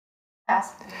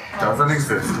Doesn't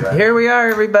exist yet. Here we are,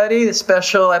 everybody. The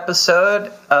special episode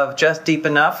of Just Deep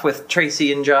Enough with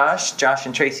Tracy and Josh. Josh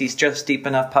and Tracy's Just Deep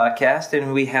Enough podcast.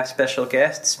 And we have special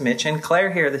guests, Mitch and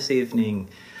Claire, here this evening.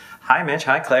 Hi, Mitch.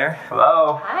 Hi, Claire.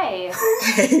 Hello. Hi.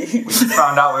 We just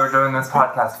found out we were doing this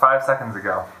podcast 5 seconds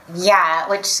ago. Yeah,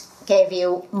 which gave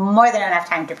you more than enough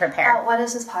time to prepare. What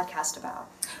is this podcast about?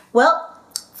 Well,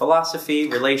 Philosophy,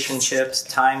 relationships,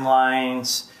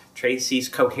 timelines, Tracy's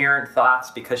coherent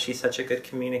thoughts because she's such a good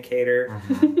communicator,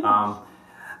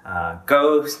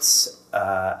 ghosts,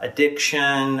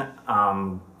 addiction,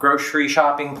 grocery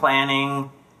shopping planning.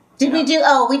 did we do,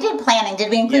 we did planning. Did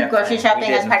we include grocery planning.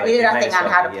 shopping as part? We did our thing on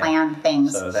how to plan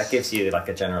things. So that gives you like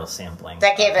a general sampling.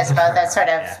 That gave us both that sort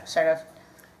of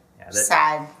that,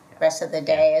 sad rest of the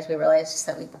day as we realized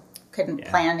that we couldn't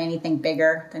plan anything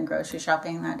bigger than grocery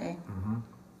shopping that day. Mm-hmm.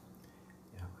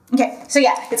 Okay, so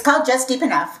it's called Just Deep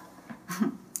Enough,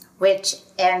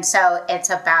 so it's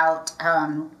about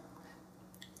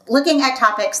looking at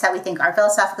topics that we think are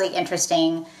philosophically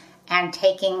interesting and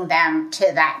taking them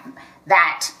to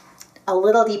that a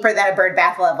little deeper than a bird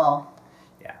bath level.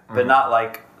 Yeah, but not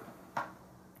like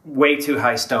way too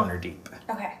high stoner deep.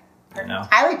 Okay. You know?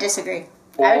 I would disagree.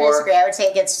 I would say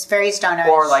it gets very stonerish.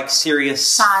 Or like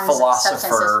serious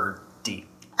philosopher deep.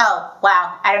 Oh,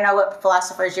 wow. I don't know what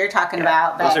philosophers you're talking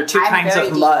about, but those are two kinds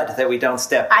of mud that we don't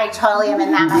step in. I totally am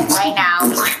in that mud right now.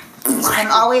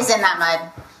 I'm always in that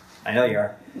mud. I know you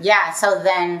are. Yeah,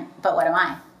 but what am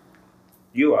I?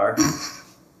 You are.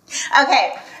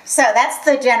 Okay, so that's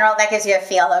that gives you a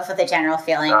feel of the general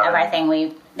feeling of our thing.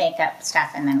 We make up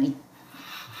stuff and then we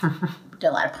do a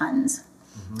lot of puns.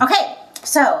 Mm-hmm. Okay,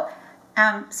 so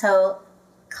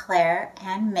Claire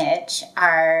and Mitch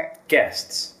are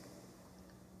guests.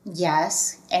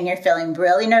 Yes, and you're feeling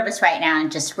really nervous right now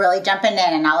and just really jumping in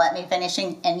and not let me finish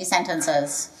any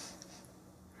sentences.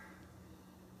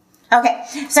 Okay,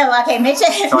 Mitch. So I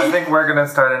think we're going to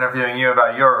start interviewing you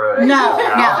about your relationship. No,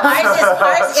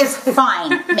 ours is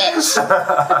fine, Mitch.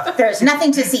 There's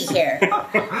nothing to see here.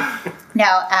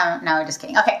 No, just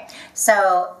kidding. Okay,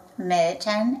 so Mitch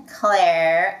and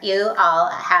Claire, you all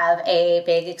have a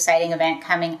big, exciting event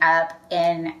coming up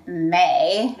in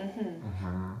May. Mm-hmm.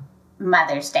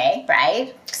 Mother's Day,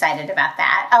 right? Excited about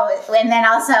that. Oh, and then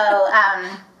also,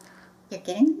 you're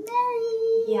getting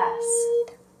married. Yes.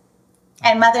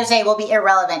 And Mother's Day will be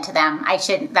irrelevant to them.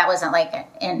 That wasn't like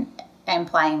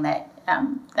implying that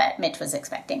Mitch was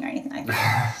expecting or anything like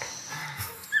that.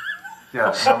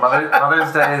 Yeah, so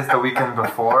Mother's Day is the weekend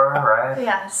before, right?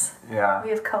 Yes. Yeah. We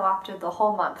have co-opted the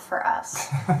whole month for us.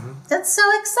 That's so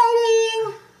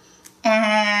exciting.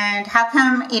 And how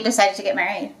come you decided to get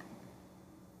married?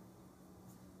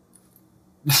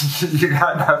 You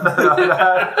got nothing on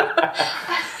that.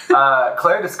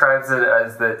 Claire describes it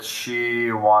as that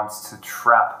she wants to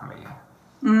trap me.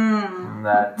 And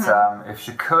that if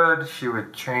she could, she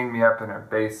would chain me up in her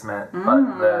basement,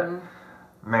 but that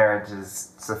marriage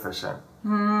is sufficient.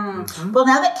 Well,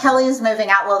 now that Kelly's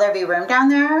moving out, will there be room down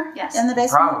there? Yes. In the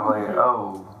basement? Probably.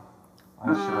 Oh, I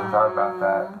should have thought about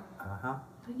that.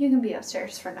 You can be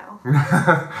upstairs for now.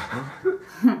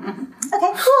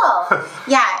 Okay, cool.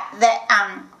 Yeah,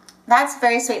 that's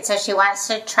very sweet. So she wants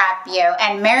to trap you,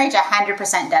 and marriage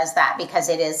 100% does that because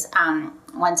it is.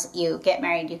 Once you get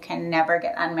married, you can never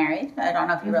get unmarried. I don't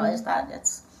know if you realize that.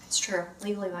 It's true,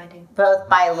 legally binding. Both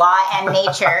by law and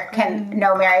nature,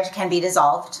 no marriage can be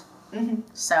dissolved. Mm-hmm.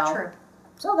 So true.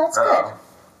 So that's good.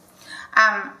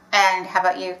 And how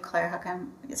about you, Claire? How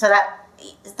come? So that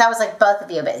was like both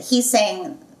of you, but he's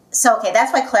saying, so okay,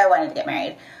 that's why Claire wanted to get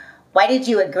married. Why did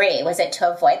you agree? Was it to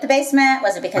avoid the basement?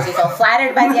 Was it because you felt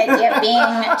flattered by the idea of being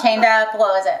chained up?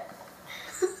 What was it?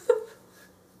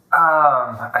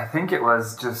 I think it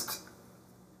was just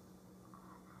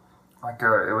like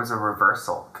it was a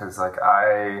reversal because like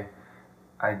I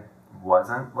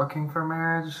wasn't looking for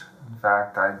marriage. In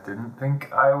fact, I didn't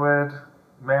think I would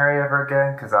marry ever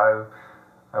again because I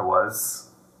was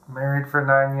married for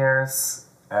 9 years,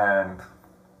 and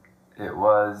it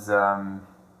was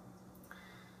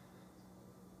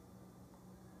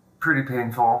pretty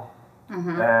painful,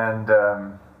 and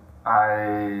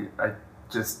I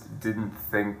just didn't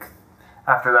think,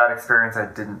 after that experience, I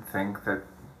didn't think that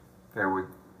there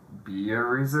would be a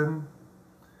reason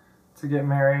to get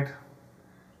married,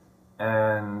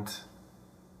 and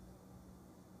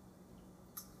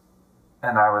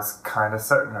I was kind of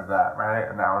certain of that, right?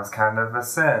 And that was kind of a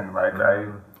sin, like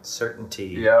certainty.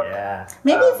 Yep. Yeah.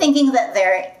 Maybe thinking that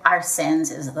there are sins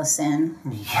is the sin.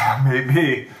 Yeah,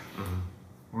 maybe.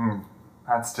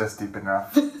 That's just deep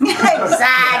enough. Exactly.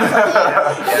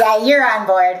 Yeah, you're on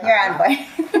board.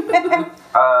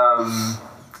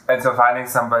 And so finding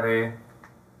somebody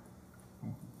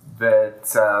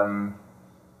that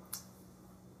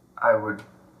I would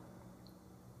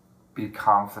be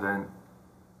confident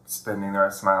spending the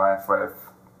rest of my life with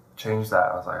changed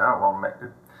that. I was like, oh, well, I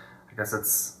guess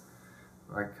it's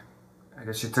like, I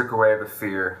guess she took away the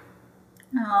fear.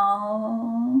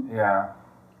 Oh, Yeah.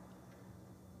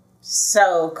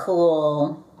 so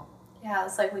cool. Yeah,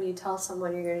 it's like when you tell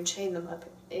someone you're going to chain them up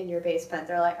in your basement,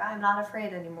 they're like, I'm not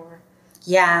afraid anymore.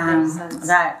 Yeah, Makes sense.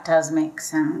 that does make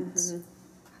sense.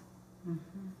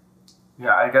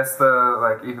 Yeah, I guess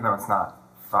even though it's not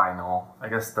final, I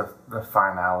guess the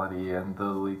finality and the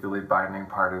legally binding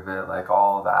part of it, like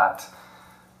all that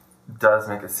does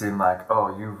make it seem like,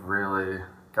 oh, you really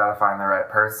got to find the right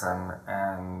person,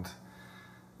 and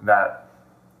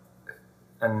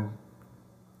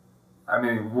I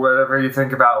mean, whatever you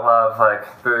think about love,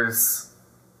 like there's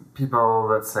people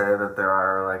that say that there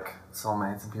are like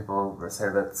soulmates and people that say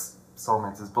that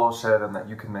soulmates is bullshit and that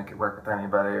you can make it work with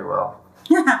anybody. Well,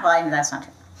 Well, I know that's not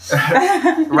true.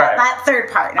 right. That third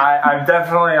part. No. I'm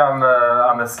definitely on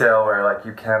the scale where like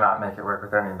you cannot make it work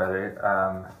with anybody,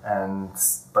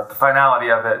 but the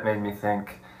finality of it made me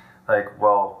think like,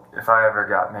 well, if I ever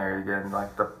got married again,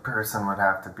 like the person would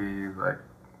have to be like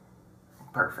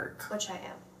perfect. Which I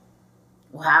am.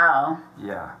 Wow.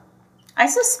 Yeah. I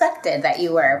suspected that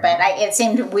you were, but it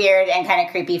seemed weird and kind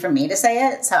of creepy for me to say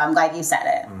it, so I'm glad you said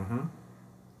it. Mm-hmm.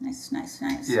 Nice.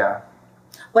 Yeah.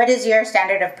 What is your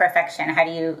standard of perfection? How do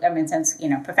you, I mean, since,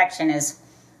 perfection is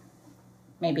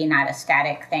maybe not a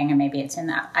static thing and maybe it's in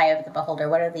the eye of the beholder,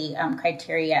 what are the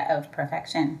criteria of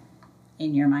perfection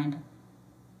in your mind?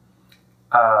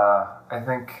 I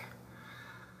think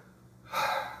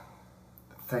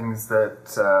things that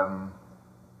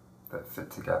fit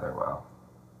together well.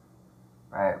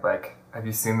 Right? Like, have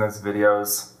you seen those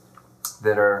videos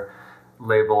that are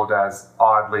labeled as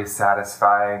oddly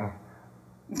satisfying?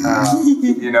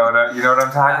 You know what I'm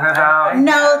talking about?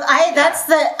 No, I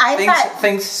thought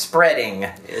Things spreading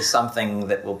is something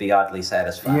that will be oddly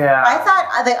satisfying. Yeah. I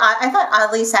thought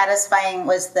oddly satisfying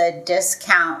was the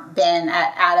discount bin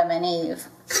at Adam and Eve.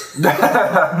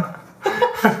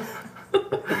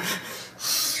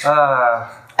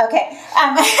 Okay.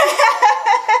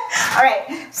 All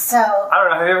right. So I don't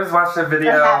know. Have you ever watched a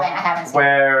video I haven't seen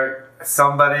where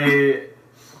somebody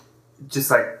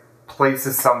just like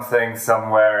places something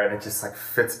somewhere and it just like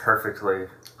fits perfectly? You know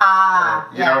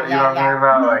what I'm talking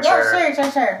about? Like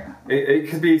Sure. it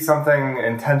could be something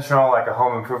intentional, like a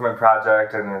home improvement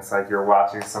project, and it's like you're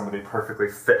watching somebody perfectly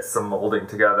fit some molding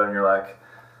together, and you're like,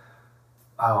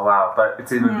 oh wow. But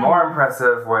it's even more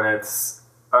impressive when it's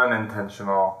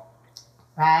unintentional.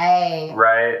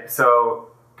 Right? So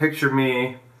picture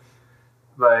me,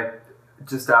 like,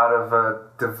 just out of a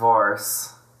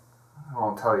divorce. I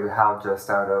won't tell you how just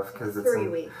out of, because it's 3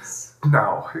 weeks.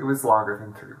 No, it was longer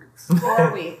than 3 weeks.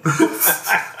 4 weeks.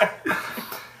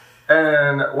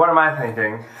 And what am I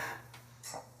thinking?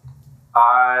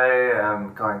 I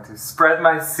am going to spread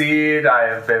my seed. I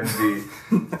have been the,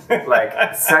 like,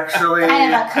 sexually...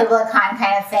 Kind of a Kubla Khan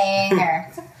kind of thing, or...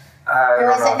 Who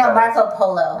was it? No, Marco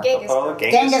Polo.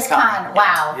 Genghis Khan.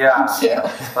 Wow. Yeah. Thank you.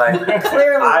 Like,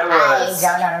 Clearly, I I was,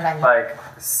 don't know what I'm talking about. like,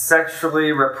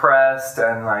 sexually repressed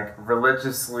and, like,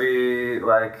 religiously,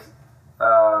 like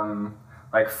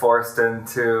forced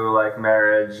into, like,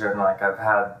 marriage, and, like, I've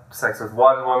had sex with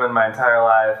one woman my entire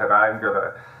life, and I'm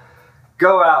gonna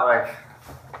go out, like,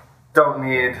 don't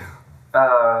need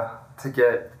to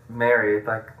get married.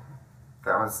 Like,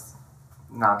 that was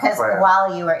not the Because plan.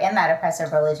 while you were in that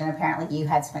oppressive religion, apparently you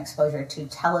had some exposure to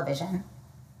television.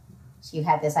 So you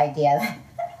had this idea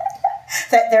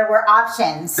that there were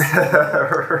options.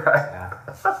 Right.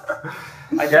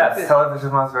 Yes,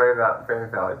 television was very, very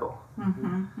valuable.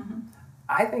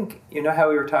 I think, you know how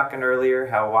we were talking earlier,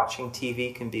 how watching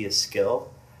TV can be a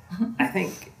skill? I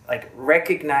think, like,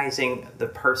 recognizing the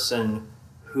person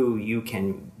who you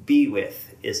can be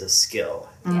with is a skill.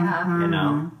 Yeah. You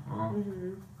know?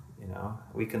 You know,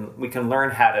 we can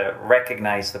learn how to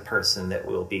recognize the person that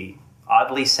will be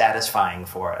oddly satisfying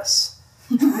for us.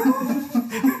 You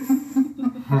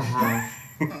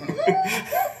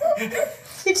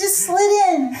just slid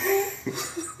in.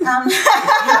 Yeah, so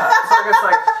I guess,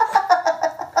 like,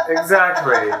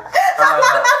 exactly.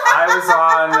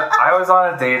 I was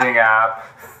on a dating app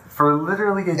for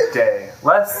literally a day,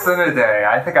 less than a day.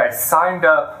 I think I signed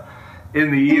up in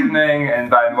the evening, and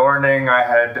by morning I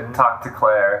had talked to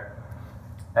Claire,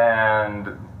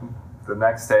 and the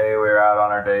next day we were out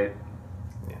on our date.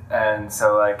 And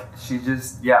so, like, she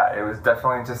just, it was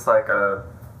definitely just like a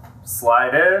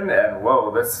slide in, and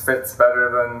whoa, this fits better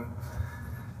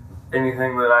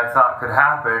anything that I thought could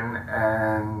happen,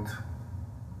 and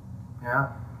yeah,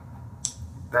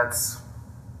 that's.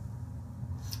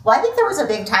 Well, I think there was a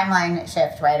big timeline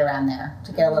shift right around there,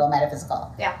 to get a little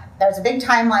metaphysical. Yeah. There was a big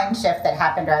timeline shift that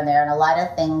happened around there, and a lot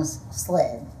of things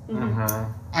slid.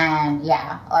 Mm-hmm. And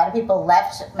yeah, a lot of people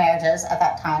left marriages at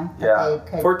that time. Yeah.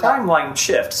 They could, For timeline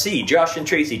shift, see Josh and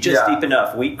Tracy just Yeah. deep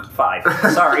enough. Week 5.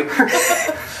 Sorry.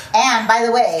 And by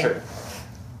the way, True.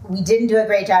 we didn't do a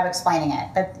great job explaining it.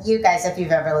 But you guys, if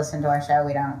you've ever listened to our show,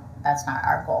 that's not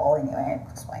our goal anyway,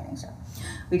 explaining so.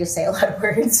 We just say a lot of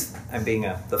words. I'm being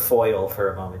the foil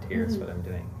for a moment here. Is what I'm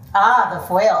doing. Ah, the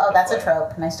foil. Oh, that's a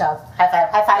trope. Nice job. High five.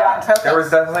 High five on tropes. There was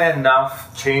definitely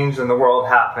enough change in the world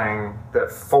happening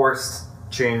that forced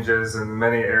changes in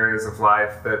many areas of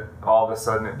life that all of a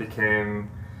sudden it became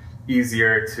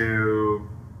easier to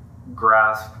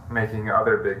grasp making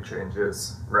other big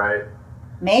changes, right?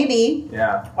 Maybe.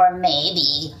 Yeah. Or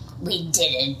maybe we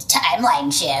did a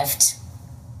timeline shift.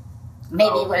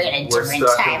 Maybe we're in a different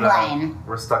timeline.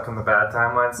 We're stuck in the bad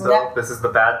timeline still? Yep. This is the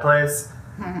bad place?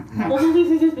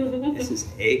 This is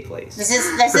a place. This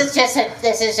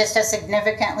is just a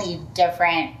significantly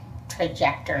different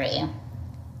trajectory.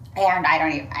 And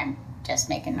I'm just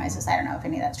making noises. I don't know if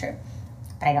any of that's true.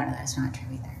 But I don't know that's not true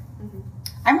either.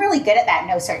 I'm really good at that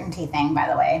no certainty thing, by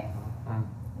the way.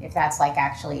 If that's like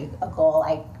actually a goal,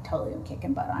 I totally am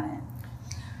kicking butt on it.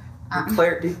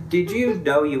 Claire, did you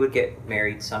know you would get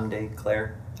married someday,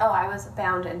 Claire? Oh, I was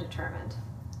bound and determined.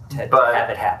 To But- have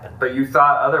it happen. But you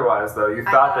thought otherwise, though. You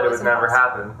I thought that it was would never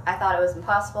impossible. happen. I thought it was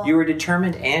impossible. You were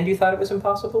determined and you thought it was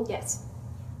impossible? Yes.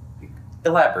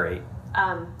 Elaborate.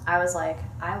 I was like,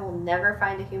 I will never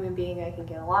find a human being I can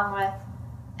get along with,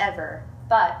 ever.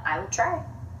 But I would try.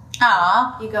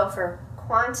 Aw. You go for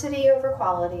quantity over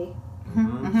quality.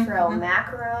 Throw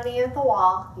macaroni at the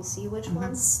wall. You see which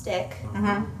ones stick. And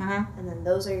then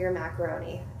those are your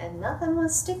macaroni. And nothing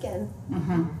was sticking.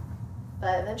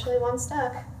 But eventually one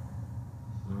stuck.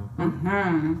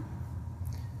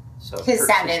 So His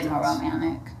sounded more persistence.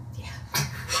 romantic.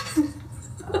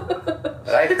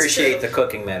 But I appreciate the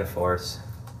cooking metaphors.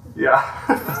 Yeah.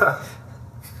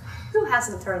 Who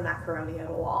hasn't thrown macaroni at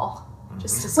a wall?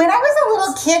 Just to see When I was a what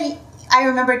little kid, I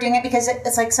remember doing it because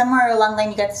it's like somewhere along the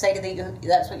line you got decided that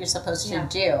that's what you're supposed to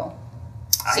do.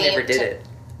 I So never you- did it.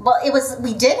 Well,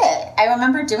 we did it. I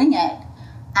remember doing it.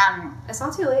 It's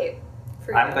not too late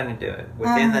for you. I'm going to do it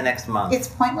within the next month. It's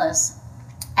pointless.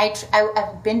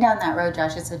 I've been down that road,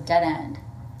 Josh. It's a dead end.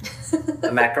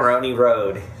 The macaroni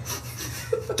road.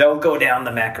 Don't go down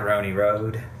the macaroni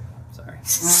road. Sorry.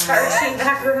 Starchy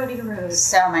macaroni road.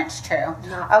 So much true.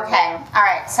 Not for Okay. All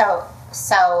right. So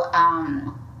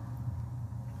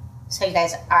you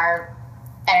guys are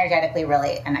energetically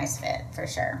really a nice fit for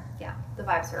sure. Yeah, the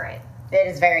vibes are right. It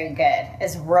is very good.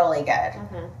 It's really good.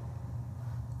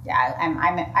 Yeah,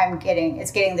 I'm getting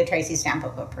the Tracy stamp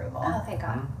of approval. Oh, thank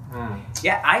God.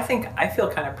 Yeah, I feel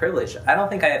kind of privileged. I don't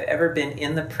think I have ever been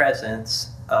in the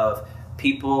presence of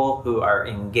people who are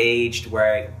engaged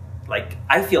where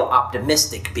I feel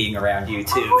optimistic being around you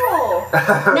two. Oh,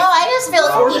 No, I just feel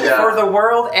For the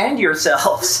world and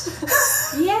yourselves.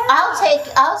 yeah.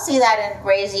 I'll see that and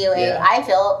raise you. Yeah. I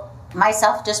feel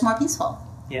myself just more peaceful.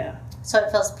 Yeah. So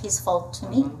it feels peaceful to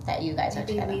me that you guys are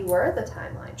Maybe together. we were the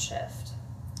timeline shift.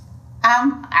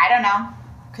 I don't know.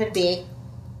 Could be.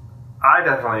 I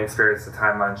definitely experienced a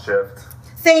timeline shift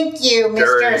Thank you, Mr.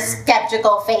 During-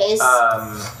 Skeptical Face.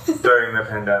 during the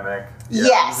pandemic. Yeah.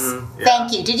 Yes. Yeah.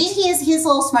 Thank you. Did you see his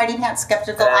little smarty pants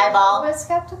skeptical And- I eyeball? was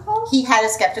skeptical. He had a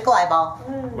skeptical eyeball,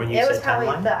 When you It was say probably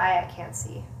timeline? the eye I can't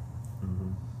see.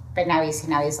 but now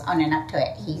he's owning up to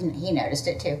it. He noticed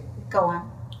it too. Go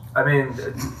on. I mean,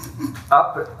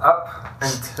 up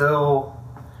until,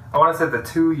 I want to say the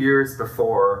 2 years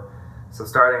before, so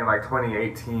starting in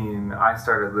 2018, I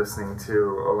started listening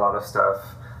to a lot of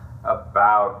stuff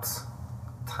about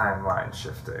timeline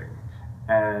shifting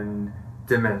and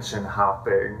dimension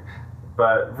hopping,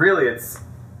 but really it's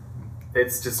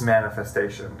just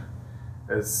manifestation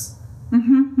is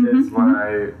what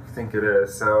I think it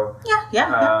is. So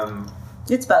Yeah.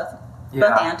 It's both. yeah.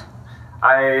 Both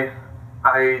and.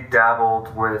 I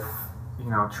dabbled with,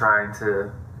 trying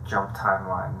to jump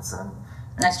timelines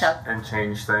Nice job. and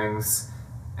change things,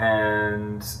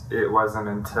 and it wasn't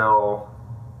until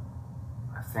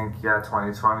I think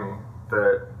 2020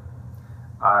 that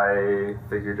I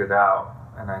figured it out,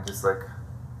 and I just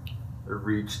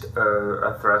reached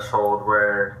a threshold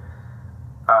where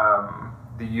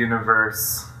the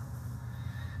universe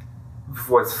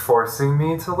was forcing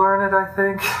me to learn it, I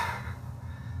think.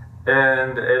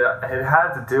 And it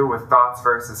had to do with thoughts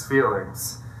versus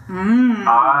feelings. I'm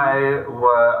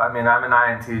an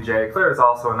INTJ. Claire is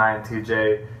also an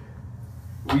INTJ.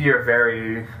 We are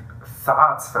very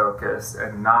thoughts focused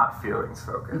and not feelings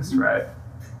focused, right?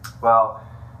 Well,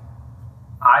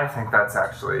 I think that's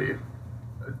actually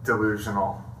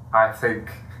delusional. I think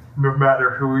no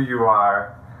matter who you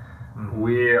are,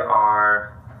 we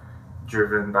are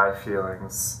driven by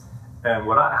feelings. And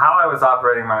how I was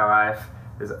operating my life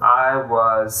is I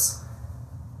was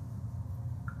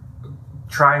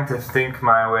trying to think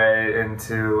my way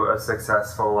into a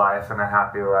successful life and a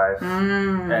happy life,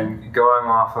 and going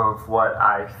off of what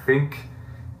I think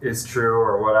is true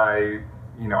or what I,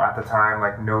 at the time,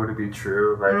 like, know to be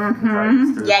true. Like,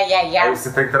 I used to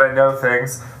think that I know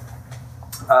things,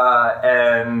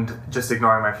 and just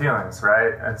ignoring my feelings,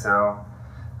 right? And so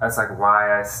that's like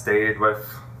why I stayed with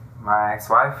my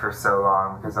ex-wife for so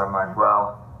long, because I'm like,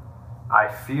 well, I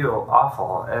feel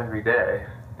awful every day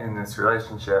in this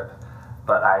relationship,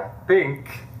 but I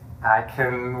think I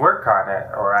can work on it,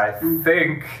 or I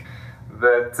think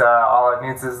that all it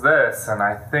needs is this, and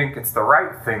I think it's the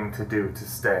right thing to do to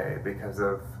stay because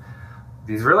of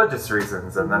these religious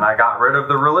reasons. And then I got rid of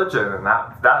the religion, and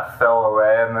that fell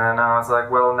away, and then I was like,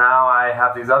 well, now I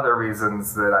have these other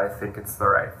reasons that I think it's the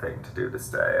right thing to do to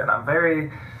stay. And I'm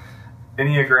very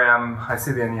Enneagram. I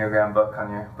see the Enneagram book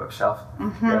on your bookshelf.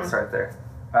 Yes, right there.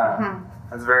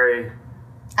 It's very...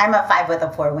 I'm a 5 with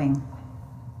a 4 wing.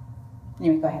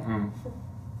 Anyway, go ahead.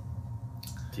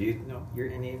 Do you know your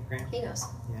Enneagram? He knows.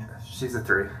 Yeah. She's a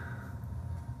 3.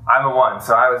 I'm a 1,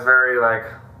 so I was very, like,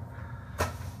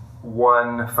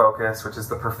 1 focus, which is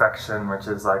the perfection, which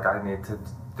is, like,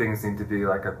 things need to be,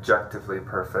 like, objectively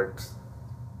perfect,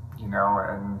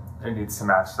 and it needs to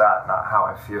match that, not how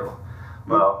I feel.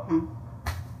 Well,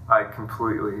 I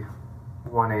completely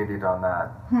 180'd on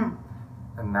that.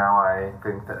 And now I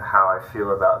think that how I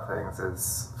feel about things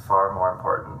is far more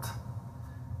important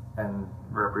and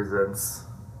represents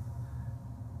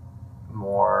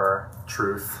more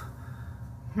truth.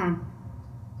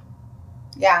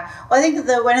 Yeah. Well, I think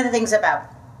one of the things about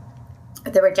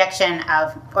the rejection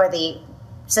of, or the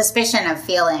suspicion of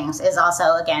feelings is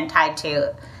also, again, tied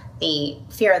to the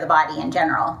fear of the body in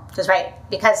general. Just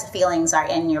because feelings are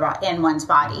in one's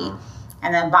body,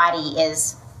 and the body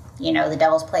is, the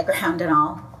devil's playground and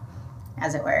all,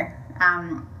 as it were.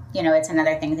 It's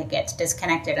another thing that gets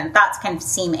disconnected, and thoughts can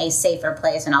seem a safer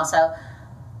place, and also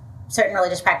certain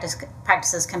religious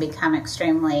practices can become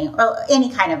extremely, any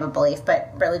kind of a belief,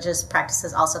 but religious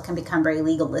practices also can become very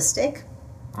legalistic,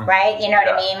 right? You know what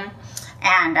I mean?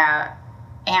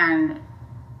 And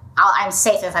I'm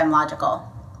safe if I'm logical,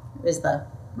 is the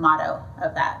motto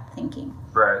of that thinking.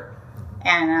 Right.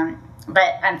 And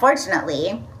but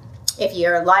unfortunately, if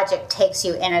your logic takes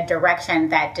you in a direction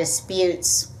that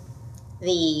disputes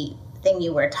the thing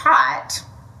you were taught,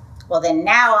 well, then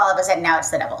now all of a sudden, now it's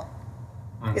the devil.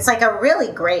 It's like a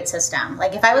really great system.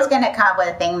 Like, if I was going to come up with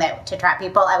a thing to trap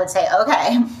people, I would say,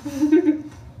 okay,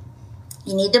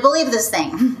 you need to believe this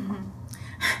thing.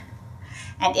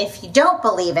 And if you don't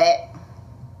believe it,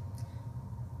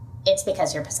 it's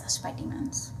because you're possessed by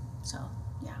demons. So,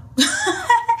 yeah.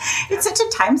 It's such a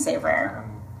time saver.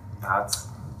 And that's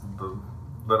the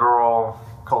literal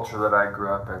culture that I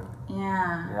grew up in.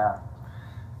 Yeah.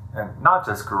 And not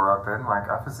just grew up in, like,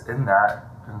 I was in that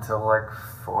until like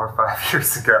 4 or 5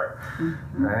 years ago,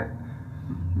 right?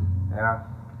 Yeah.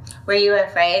 Were you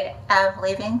afraid of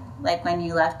leaving? Like, when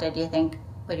you left, did you think,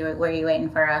 were you waiting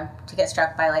to get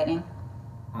struck by lightning?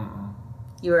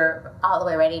 You were all the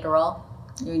way ready to roll?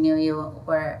 You knew you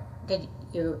were,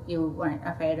 you weren't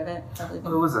afraid of it? It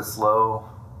was a slow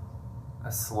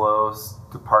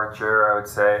departure, I would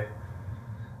say.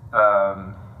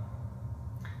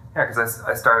 Because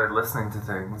I started listening to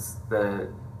things that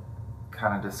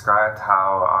kind of described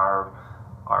how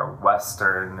our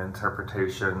Western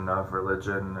interpretation of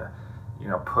religion,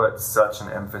 put such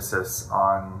an emphasis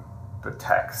on the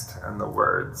text and the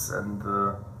words and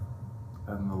the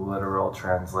literal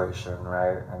translation,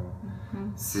 right?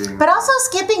 And seeing, but also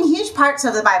skipping huge parts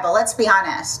of the Bible. Let's be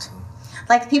honest.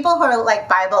 Like, people who are like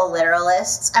Bible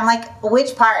literalists, I'm like,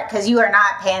 which part? Because you are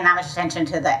not paying that much attention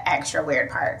to the extra weird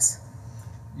parts.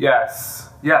 Yes.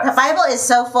 The Bible is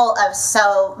so full of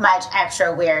so much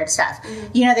extra weird stuff.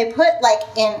 They put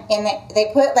like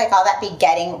they put like all that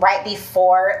begetting right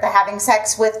before the having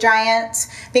sex with giants,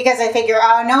 because they figure,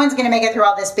 no one's going to make it through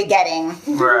all this begetting,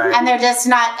 right? And they're just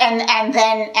not, and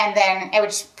then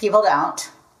which people don't,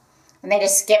 and they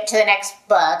just skip to the next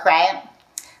book, right?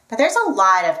 But there's a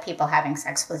lot of people having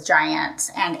sex with giants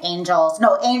and angels.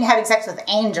 No, having sex with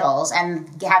angels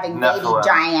and having baby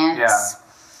giants.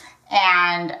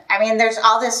 And I mean, there's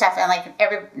all this stuff, and like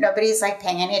nobody's like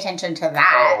paying any attention to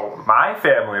that. Oh, my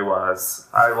family was.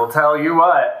 I will tell you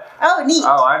what. Oh, neat.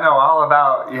 Oh, I know all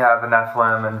about the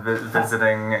Nephilim and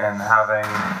visiting and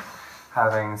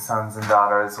having sons and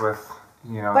daughters with,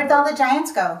 you know. Where'd all the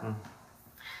giants go?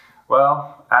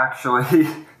 Well, actually.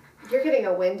 You're getting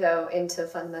a window into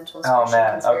fundamentalist Oh Christian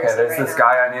man. conspiracy Okay, there's right this now.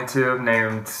 guy on YouTube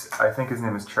named, I think his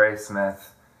name is Trey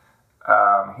Smith.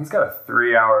 He's got a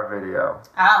 3-hour video.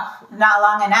 Oh, not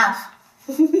long enough.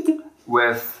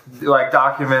 With like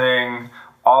documenting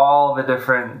all the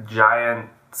different giant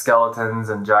skeletons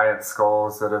and giant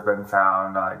skulls that have been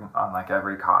found on like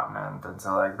every continent, and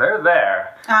so like they're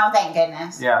there. Oh, thank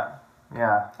goodness. Yeah.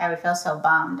 I would feel so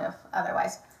bummed if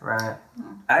otherwise. Right.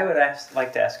 I would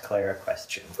like to ask Claire a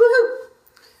question. Woohoo!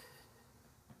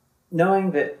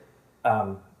 Knowing that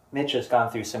Mitch has gone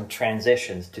through some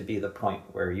transitions to be the point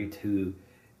where you two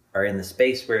are in the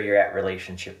space where you're at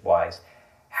relationship-wise,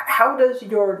 how does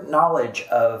your knowledge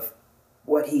of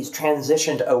what he's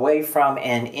transitioned away from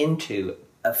and into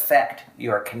affect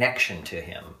your connection to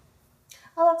him?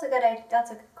 Oh, that's a good idea.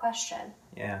 That's a good question.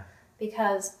 Yeah.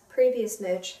 Because previous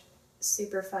Mitch,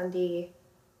 super fundy,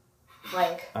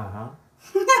 like Bible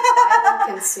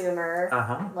consumer,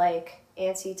 like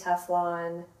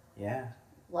anti-Teflon, Yeah.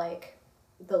 like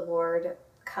the Lord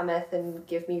cometh and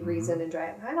give me reason and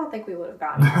drive. I don't think we would have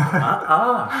gotten there.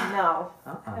 No,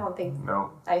 I don't think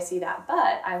No. I see that.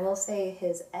 But I will say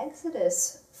his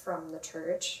exodus from the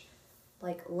church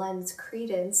like lends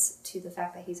credence to the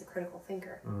fact that he's a critical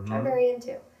thinker, which I'm very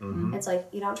into. It's like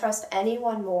you don't trust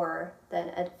anyone more than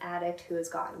an addict who has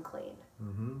gotten clean.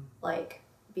 Like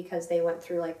because they went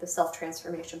through like the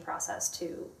self-transformation process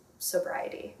to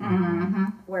sobriety.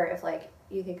 Where if like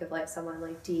you think of like someone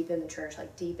like deep in the church,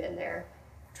 like deep in there,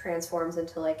 transforms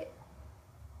into like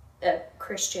a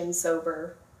Christian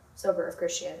sober of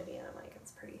Christianity, and I'm like,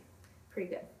 it's pretty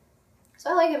good.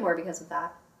 So I like it more because of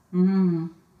that.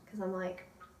 Because I'm like,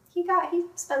 he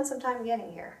spent some time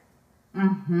getting here.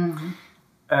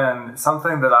 And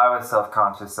something that I was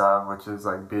self-conscious of, which is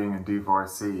like being a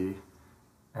divorcee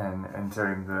and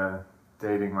entering the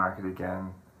dating market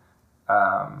again,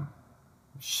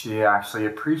 she actually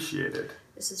appreciated.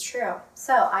 This is true.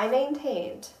 So I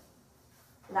maintained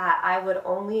that I would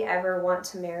only ever want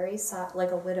to marry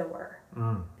like a widower.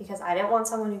 Because I didn't want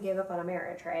someone who gave up on a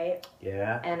marriage, right?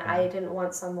 Yeah. And I didn't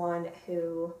want someone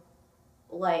who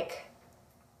like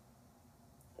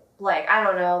I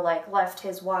don't know, like left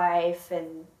his wife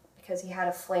and because he had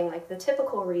a fling, like the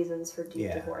typical reasons for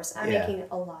divorce. I'm making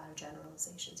a lot of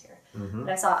generalizations here.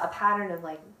 But I saw a pattern of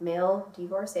like male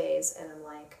divorcees, and I'm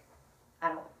like, I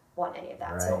don't want any of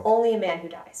that. Right. So only a man who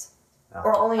dies.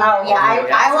 Or only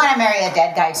I want to marry a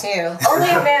dead guy too. only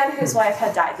a man whose wife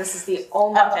had died. This is the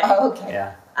only thing. Okay.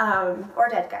 Yeah. Or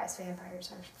dead guys,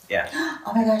 vampires. Yeah.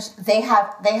 Oh my gosh, they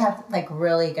have like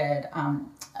really good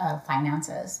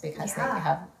finances because they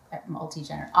have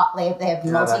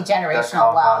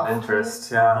multi-generational wealth.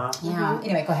 Interest, yeah. Yeah.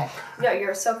 Anyway, go ahead. No,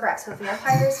 you're so correct. So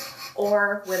vampires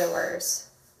or widowers.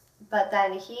 But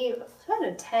then he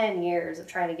spent 10 years of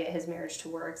trying to get his marriage to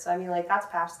work. So I mean, like that's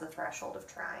past the threshold of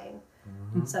trying.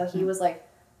 So he was like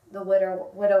the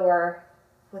widower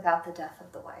without the death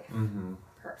of the wife.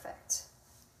 Perfect.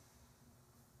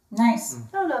 Nice. I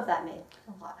don't know if that made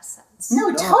a lot of sense.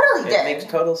 No, totally It did. makes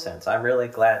total sense. I'm really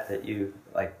glad that you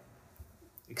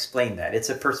explained that. It's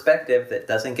a perspective that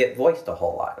doesn't get voiced a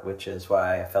whole lot, which is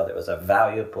why I felt it was a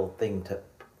valuable thing to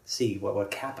see what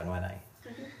would happen when I...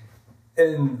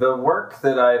 In the work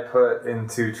that I put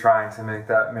into trying to make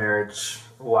that marriage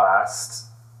last,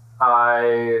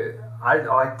 I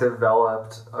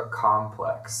developed a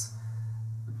complex.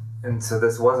 And so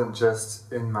this wasn't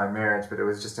just in my marriage, but it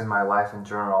was just in my life in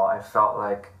general. I felt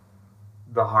like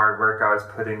the hard work I was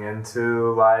putting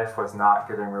into life was not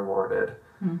getting rewarded.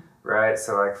 Right?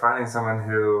 So like finding someone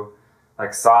who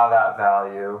like saw that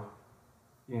value,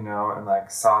 you know, and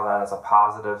like saw that as a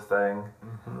positive thing,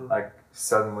 like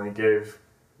suddenly gave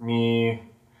me,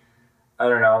 I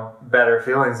don't know, better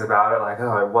feelings about it. Like,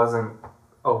 oh, it wasn't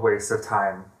a waste of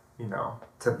time, you know,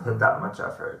 to put that much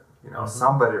effort. You know,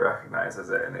 somebody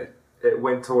recognizes it, and it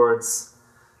went towards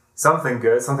something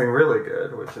good, something really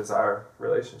good, which is our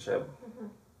relationship.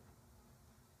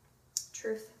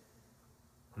 Truth.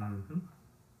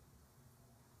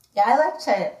 Yeah, I like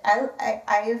to.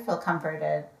 I feel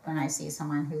comforted when I see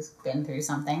someone who's been through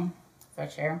something, for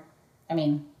sure. I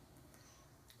mean,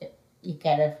 you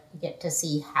get to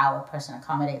see how a person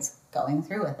accommodates going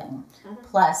through a thing.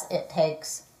 Plus, it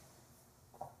takes,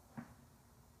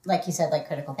 like you said, like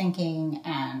critical thinking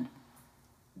and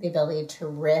the ability to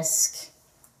risk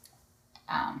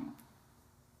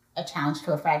a challenge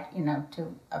to a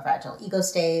fragile ego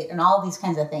state, and all these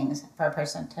kinds of things for a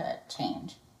person to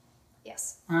change.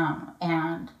 Yes.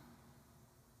 And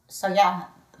so, yeah,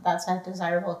 that's a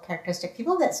desirable characteristic.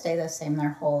 People that stay the same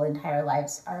their whole entire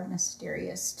lives are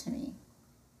mysterious to me.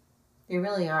 They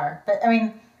really are. But, I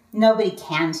mean, nobody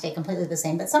can stay completely the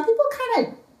same. But some people kind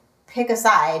of pick a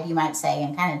side, you might say,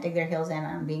 and kind of dig their heels in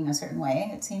on being a certain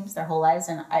way, it seems, their whole lives.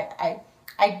 And I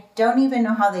don't even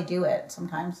know how they do it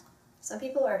sometimes. Some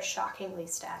people are shockingly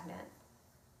stagnant.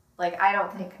 Like, I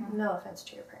don't think, no offense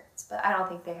to your parents, but I don't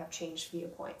think they have changed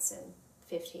viewpoints in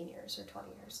 15 years or 20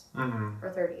 years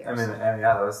or 30 years. I mean, and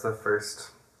yeah, that was the first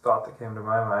thought that came to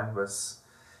my mind was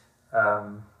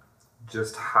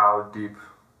just how deep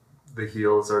the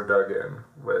heels are dug in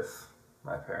with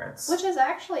my parents. Which is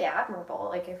actually admirable.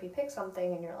 Like, if you pick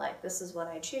something and you're like, this is what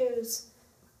I choose,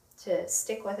 to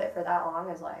stick with it for that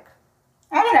long is like...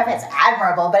 I don't know if it's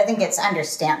admirable, but I think it's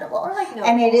understandable. Or like no.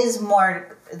 And it is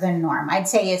more the norm. I'd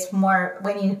say it's more,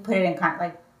 when you put it in,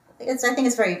 I think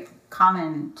it's very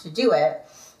common to do it.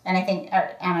 And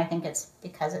I think it's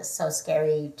because it's so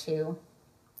scary to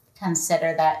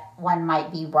consider that one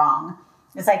might be wrong.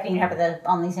 It's like being the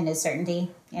only thing is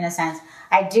certainty, in a sense.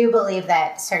 I do believe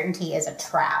that certainty is a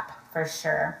trap, for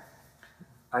sure.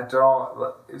 I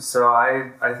don't, so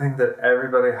I think that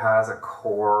everybody has a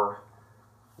core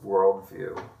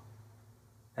worldview,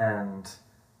 and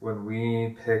when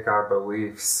we pick our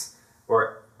beliefs,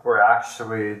 we're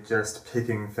actually just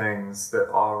picking things that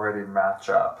already match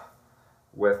up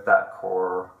with that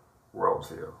core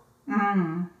worldview.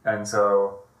 And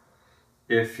so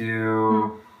if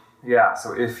you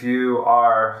if you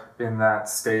are in that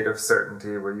state of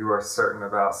certainty where you are certain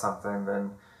about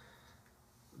something,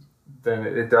 then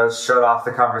it does shut off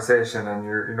the conversation, and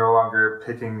you're no longer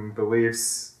picking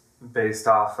beliefs based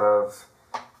off of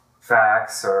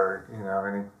facts or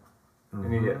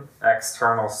any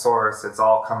external source. It's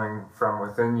all coming from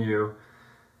within you.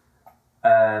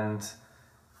 And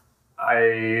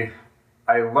I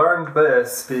learned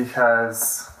this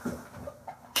because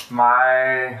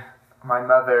my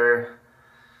mother,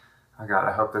 oh God,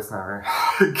 I hope this never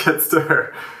gets to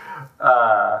her,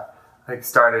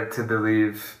 started to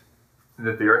believe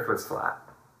that the earth was flat.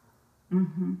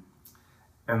 And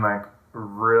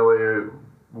really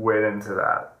wade into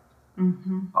that.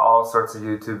 All sorts of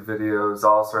YouTube videos,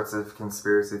 all sorts of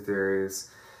conspiracy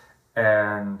theories,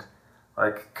 and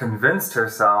convinced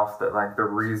herself that the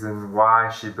reason why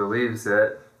she believes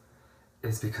it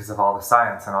is because of all the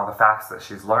science and all the facts that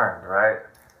she's learned, right?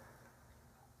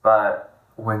 But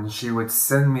when she would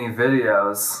send me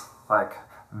videos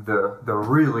the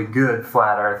really good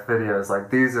flat earth videos,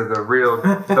 these are the real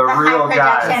guys.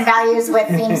 Production values with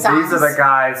theme songs. These are the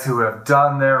guys who have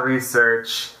done their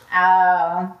research.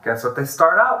 Oh. Guess what they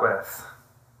start out with?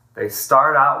 They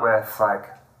start out with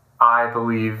I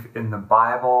believe in the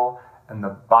Bible, and the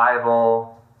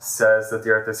Bible says that the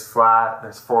earth is flat.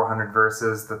 There's 400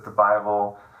 verses that the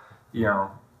Bible,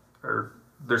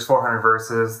 there's 400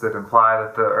 verses that imply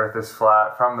that the earth is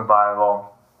flat from the Bible.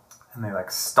 And they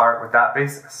start with that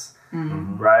basis,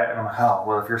 right? And I'm like, oh,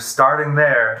 well, if you're starting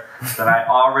there, then I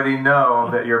already know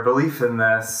that your belief in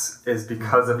this is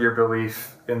because of your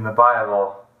belief in the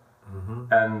Bible.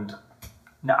 And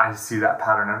I see that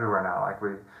pattern everywhere now.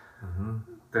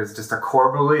 There's just a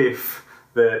core belief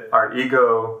that our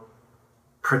ego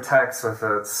protects with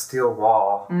a steel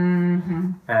wall.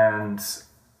 And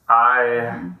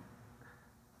I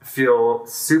feel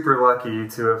super lucky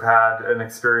to have had an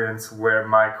experience where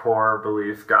my core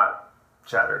belief got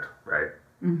shattered, right?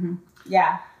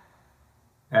 Yeah.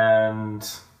 And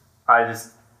I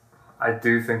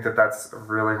do think that that's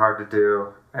really hard to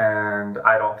do, and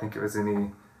I don't think it was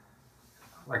any,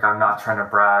 I'm not trying to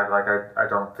brag, I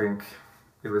don't think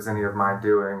it was any of my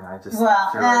doing. I just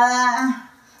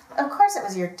of course it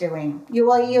was your doing. It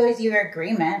was your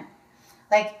agreement.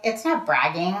 It's not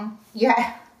bragging.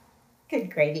 Yeah. Good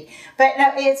gravy. But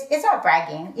no, it's not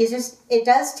bragging. It's just, it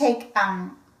does take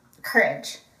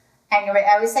courage. And you're right,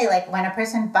 I always say, when a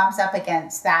person bumps up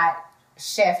against that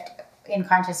shift in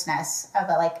consciousness of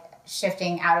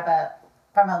shifting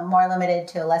from a more limited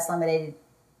to a less limited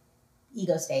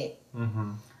ego state, they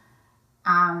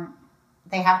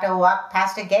have to walk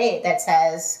past a gate that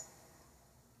says,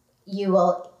 you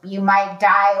might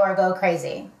die or go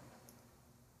crazy.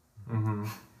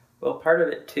 Well, part of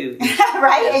it too,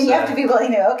 right? And you have to be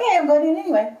willing to, okay, I'm going in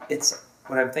anyway. It's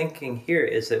what I'm thinking here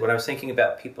is that when I was thinking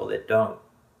about people that don't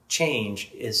change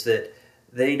is that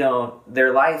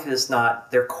their life is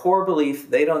not, their core belief,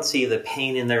 they don't see the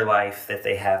pain in their life that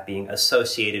they have being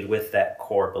associated with that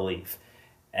core belief.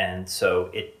 And so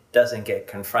it doesn't get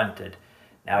confronted.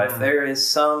 Now, if there is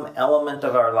some element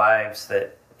of our lives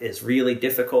that is really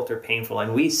difficult or painful,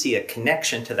 and we see a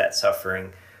connection to that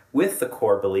suffering with the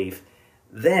core belief,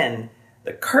 then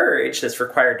the courage that's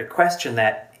required to question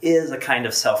that is a kind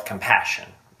of self-compassion,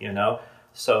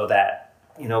 so that,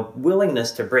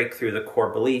 willingness to break through the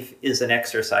core belief is an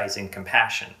exercise in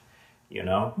compassion,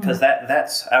 because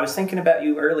that's, I was thinking about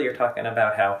you earlier talking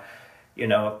about how,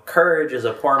 courage is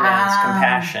a poor man's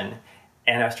compassion.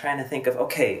 And I was trying to think of,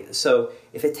 okay, so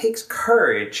if it takes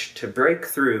courage to break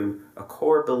through a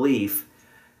core belief,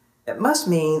 it must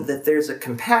mean that there's a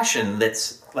compassion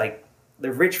that's like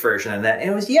the rich version of that.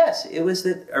 And it was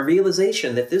a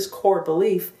realization that this core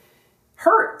belief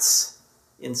hurts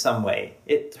in some way.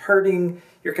 It's hurting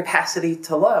your capacity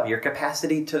to love, your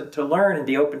capacity to learn and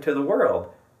be open to the world,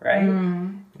 right?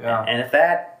 Yeah. And if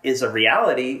that is a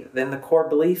reality, then the core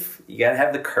belief, you got to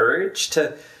have the courage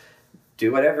to do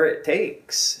whatever it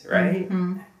takes, right?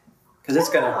 Because it's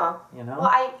going to, Well,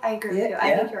 I agree with you.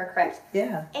 I think you're correct.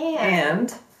 Yeah.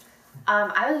 And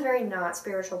I was a very not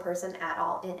spiritual person at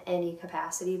all in any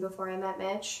capacity before I met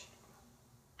Mitch.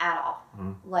 At all.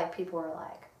 Like, people were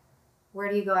like, where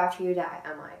do you go after you die?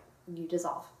 I'm like, you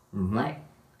dissolve. Like,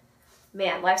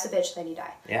 man, life's a bitch, then you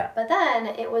die. Yeah. But then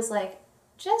it was like,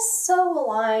 just so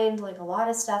aligned, like a lot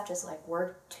of stuff just like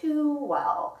worked too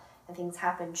well. And things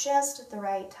happened just at the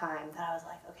right time that I was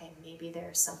like, okay, maybe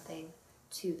there's something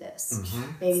to this.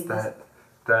 Maybe that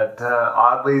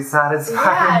oddly satisfying.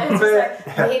 Yeah, it's just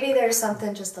like, maybe there's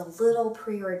something just a little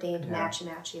preordained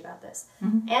matchy about this.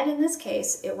 And in this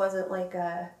case, it wasn't like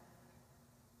I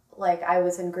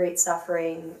was in great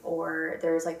suffering or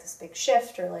there was like this big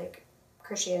shift or like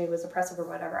Christianity was oppressive or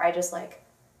whatever. I just like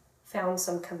found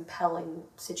some compelling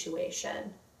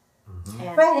situation.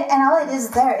 And right, and all it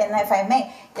is there, and if I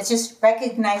may, it's just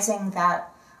recognizing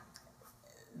that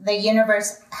the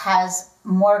universe has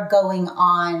more going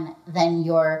on than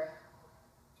your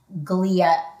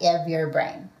glia of your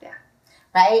brain. Yeah.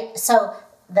 Right? So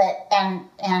that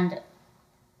and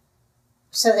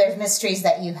so there's mysteries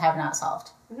that you have not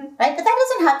solved. Right? But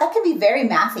that can be very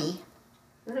mathy.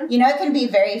 It can be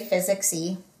very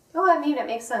physicsy. Oh, I mean, it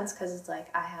makes sense because it's like,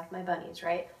 I have my bunnies,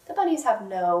 right? The bunnies have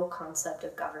no concept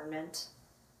of government.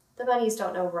 The bunnies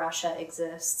don't know Russia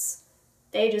exists.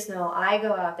 They just know I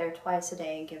go out there twice a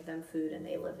day and give them food and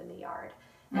they live in the yard.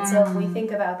 And so if we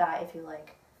think about that, if you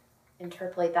like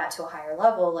interpolate that to a higher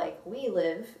level, like we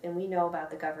live and we know about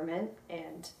the government,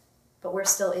 but we're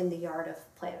still in the yard of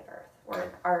planet Earth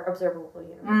or our observable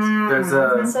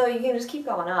universe. So you can just keep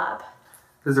going up.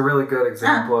 There's a really good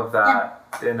example of that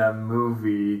in a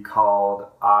movie called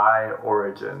I,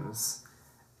 Origins.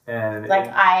 And the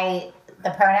pronoun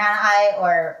I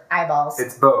or eyeballs?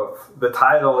 It's both. The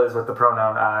title is with the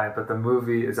pronoun I, but the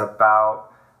movie is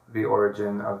about the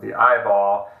origin of the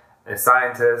eyeball. A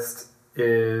scientist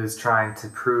is trying to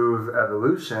prove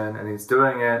evolution, and he's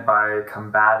doing it by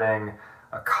combating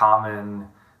a common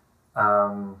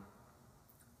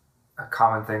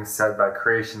thing said by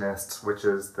creationists, which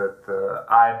is that the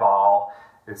eyeball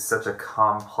is such a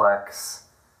complex,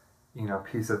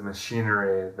 piece of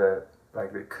machinery that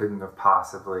like it couldn't have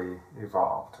possibly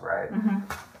evolved, right?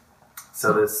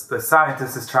 So the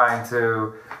scientist is trying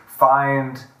to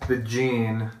find the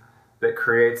gene that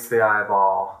creates the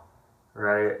eyeball,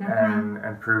 right?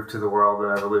 And prove to the world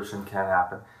that evolution can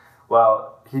happen.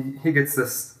 Well, he gets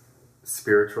this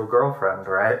spiritual girlfriend,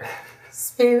 right?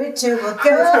 Spiritual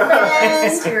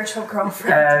girlfriend. Spiritual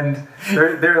girlfriend.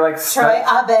 And they're like Troy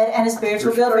Abed and a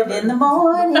spiritual girlfriend in the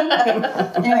morning. Okay.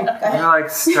 Anyway, go ahead. They're like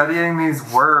studying these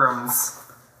worms,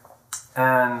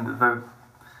 and the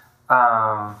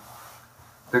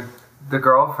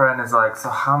girlfriend is like, so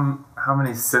how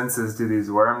many senses do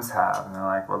these worms have? And they're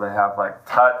like, well, they have like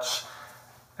touch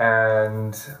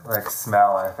and like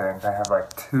smell. I think they have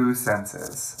like 2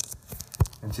 senses.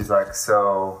 And she's like,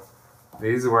 so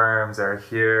these worms are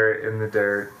here in the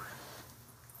dirt,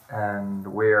 and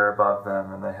we are above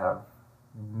them, and they have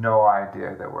no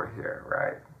idea that we're here,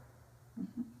 right?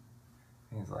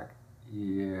 He's like,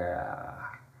 yeah.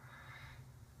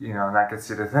 And that gets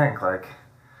you to think, like,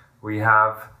 we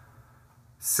have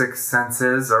 6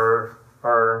 senses or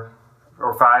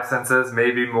 5 senses,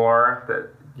 maybe more, that,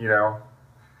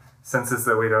 senses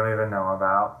that we don't even know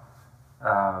about.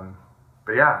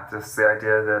 But yeah, just the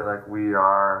idea that, like, we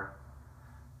are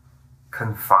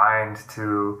confined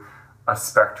to a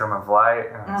spectrum of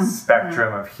light and a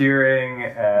spectrum of hearing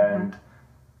and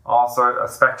a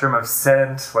spectrum of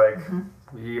scent. Like,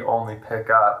 we only pick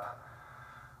up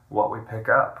what we pick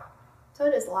up. So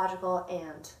it is logical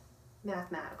and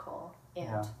mathematical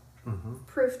and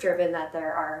proof driven that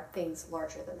there are things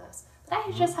larger than this. But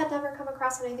I just had never come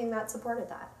across anything that supported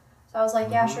that. So I was like,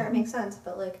 yeah, sure, it makes sense,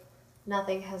 but like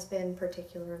nothing has been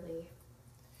particularly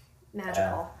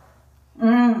magical.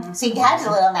 So you had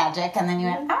a little magic, and then you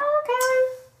went, oh,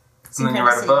 okay. And then you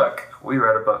read a book. We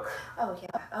read a book. Oh,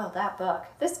 yeah. Oh, that book.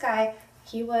 This guy,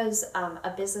 he was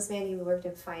a businessman. He worked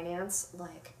in finance,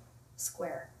 like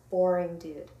square, boring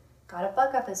dude. Got a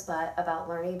book up his butt about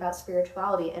learning about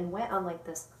spirituality and went on like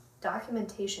this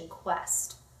documentation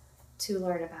quest to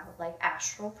learn about like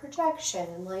astral projection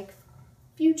and like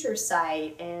future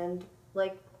sight and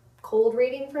like cold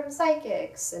reading from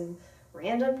psychics and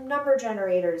random number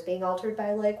generators being altered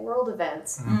by like world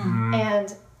events.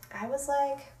 And I was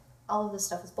like, all of this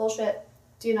stuff is bullshit.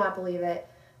 Do not believe it.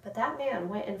 But that man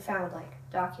went and found like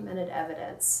documented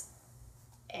evidence,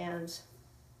 and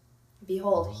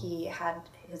behold, he had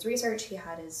his research, he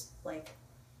had his like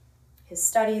his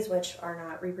studies, which are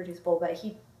not reproducible, but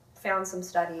he found some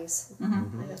studies.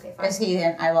 Like, okay, fine. Is he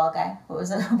an eyeball guy? Who's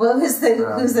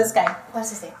this guy? What's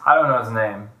his name? I don't know his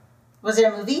name. Was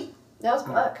it a movie? That was a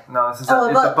book. No, this is Oh,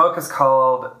 a book. the book is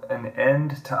called An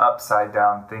End to Upside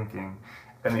Down Thinking.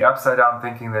 And the upside down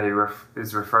thinking that he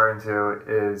is referring to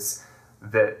is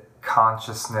that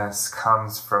consciousness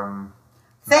comes from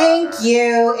Thank matter.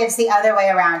 you. It's the other way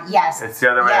around. Yes. It's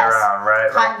the other way around,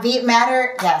 right?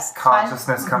 Matter, yes.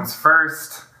 Consciousness comes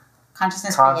first.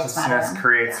 Consciousness Consciousness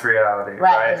creates reality,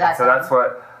 Right, right? exactly. And so that's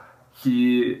what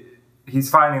he's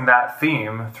finding that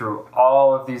theme through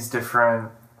all of these different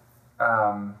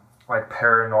like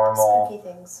paranormal Spooky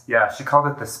things. Yeah, she called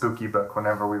it the spooky book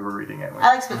whenever we were reading it.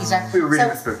 I like spooky stuff. We were reading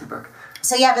the spooky book.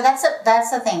 So yeah, but that's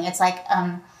the thing. It's like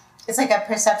a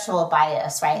perceptual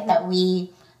bias, right? That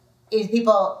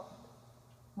people,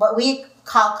 what we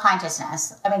call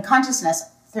consciousness. I mean, consciousness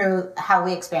through how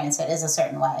we experience it is a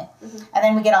certain way, and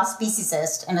then we get all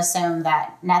speciesist and assume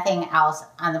that nothing else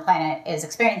on the planet is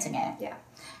experiencing it. Yeah.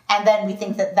 And then we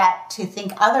think that to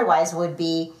think otherwise would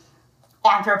be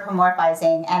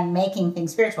anthropomorphizing and making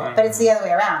things spiritual. But it's the other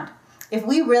way around. If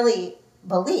we really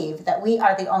believe that we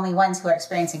are the only ones who are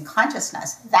experiencing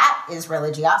consciousness, that is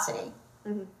religiosity.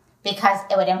 Because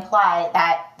it would imply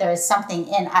that there is something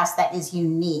in us that is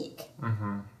unique.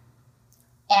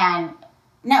 And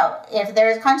no, if there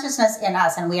is consciousness in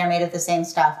us and we are made of the same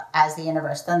stuff as the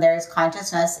universe, then there is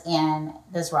consciousness in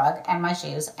this rug and my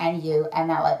shoes and you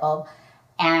and that light bulb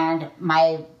and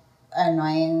my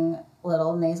annoying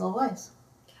little nasal voice.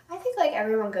 I think like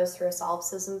everyone goes through a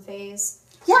solipsism phase.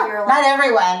 Yeah, You're not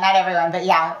everyone, but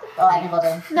yeah, a lot of people do.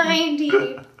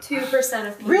 92%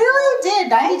 of people. Really?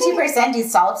 Did 92% do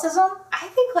solipsism? I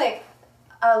think like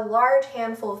a large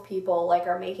handful of people like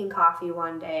are making coffee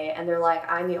one day and they're like,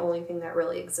 I'm the only thing that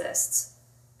really exists,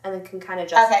 and then can kind of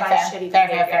justify shitty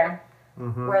behavior.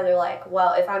 Where they're like,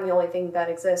 well, if I'm the only thing that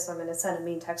exists, I'm going to send a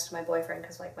mean text to my boyfriend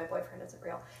because like my boyfriend isn't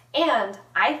real. And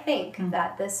I think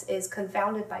that this is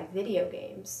confounded by video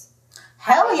games.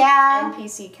 Hell yeah.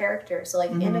 NPC characters. So like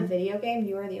in a video game,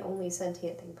 you are the only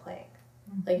sentient thing playing.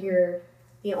 Like you're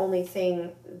the only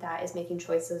thing that is making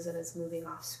choices and is moving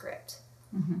off script.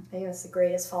 I think that's the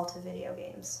greatest fault of video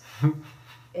games.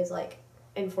 Is like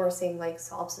enforcing like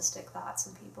solipsistic thoughts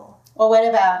in people. Well, what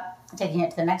about taking it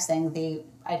to the next thing, the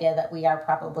idea that we are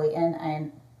probably in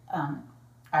an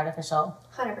artificial...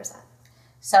 100%.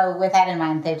 So with that in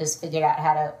mind, they just figured out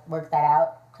how to work that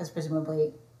out, because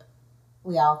presumably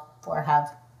we all four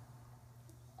have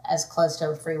as close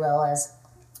to free will as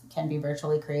can be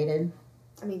virtually created.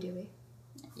 I mean, do we?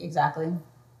 Exactly.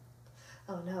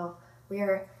 Oh no, we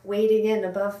are wading in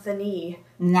above the knee.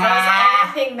 Nah.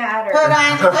 Does anything matter? Put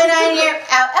on your...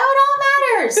 Oh,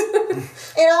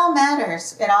 it all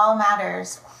matters. It all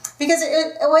matters. Because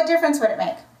what difference would it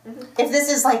make? If this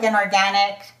is like an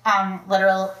organic,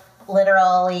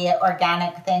 literally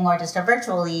organic thing, or just a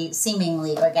virtually,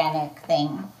 seemingly organic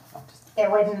thing, it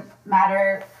wouldn't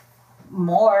matter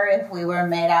more if we were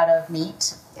made out of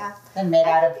meat than made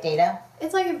out of data.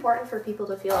 It's like important for people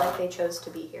to feel like they chose to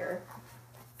be here.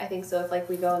 I think so. If like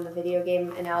we go in the video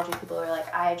game analogy, people are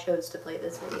like, I chose to play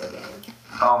this video game.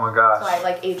 Oh my gosh. So I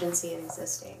like agency in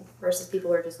existing, versus people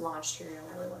who are just launched here and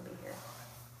don't really want to be here.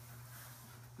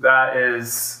 That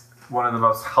is one of the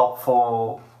most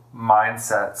helpful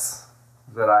mindsets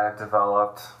that I have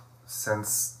developed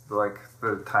since like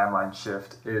the timeline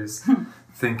shift is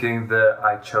thinking that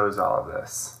I chose all of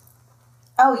this.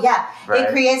 Oh yeah, Right?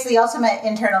 It creates the ultimate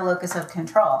internal locus of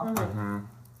control.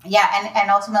 Yeah, and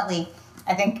ultimately,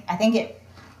 I think it.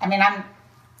 I mean,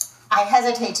 I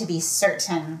hesitate to be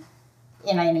certain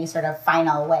in any sort of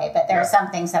final way, but there are some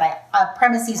things that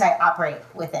premises I operate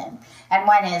within, and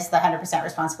one is the 100%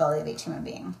 responsibility of each human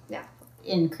being. Yeah.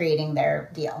 in creating their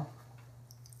deal.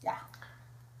 Yeah.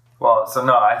 Well, so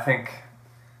no, I think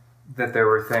that there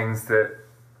were things that,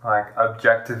 like,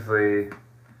 objectively,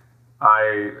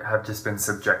 I have just been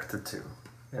subjected to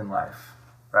in life,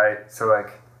 right? So,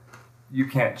 like, you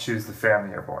can't choose the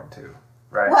family you're born to,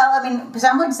 right? Well, I mean,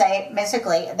 some would say,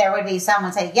 mystically, there would be some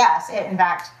would say, yes, in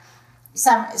fact,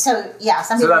 some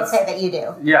people would say that you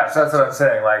do. Yeah, so that's what I'm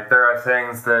saying. Like, there are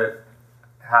things that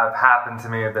have happened to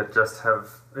me that just have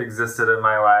existed in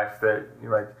my life that,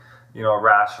 like, you know, a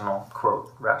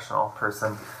rational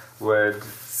person would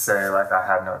say, like, I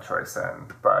had no choice in.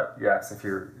 But yes, if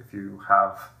you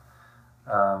have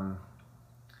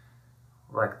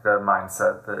like the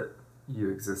mindset that you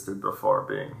existed before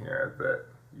being here, that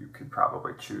you could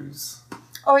probably choose.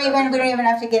 Or even, we don't even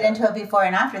have to get into a before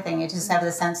and after thing. You just have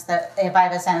the sense that, if I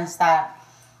have a sense that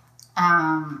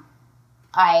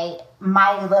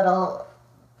my little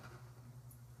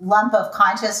lump of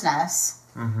consciousness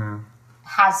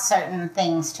has certain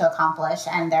things to accomplish,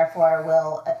 and therefore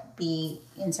will be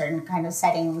in certain kind of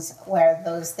settings where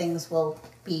those things will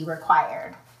be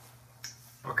required.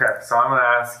 Okay, so I'm going to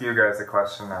ask you guys a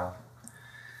question now.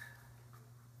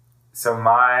 So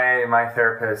my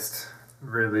therapist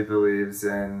really believes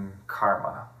in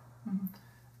karma,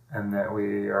 and that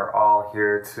we are all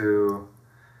here to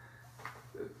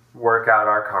work out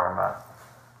our karma,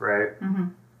 right?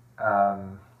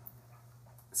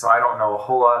 So I don't know a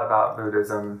whole lot about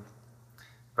Buddhism,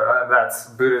 but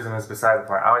Buddhism is beside the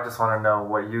point. I just want to know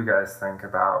what you guys think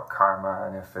about karma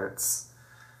and if it's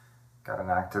got an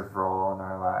active role in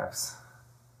our lives.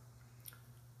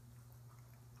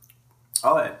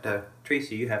 I'll let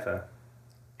Tracy, you have a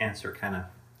answer kind of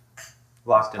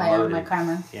locked and loaded. My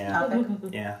karma.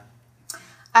 Yeah.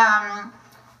 Yeah.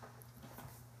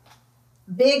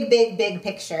 Big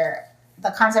picture.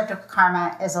 The concept of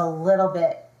karma is a little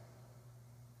bit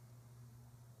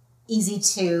easy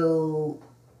to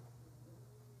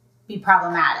be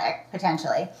problematic,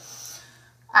 potentially.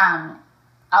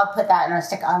 I'll put that over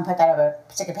stick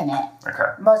a pin in it.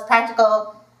 Okay. Most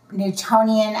practical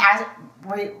Newtonian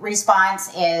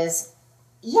response is,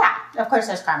 yeah, of course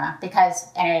there's karma, because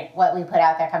what we put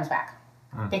out there comes back.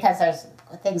 Because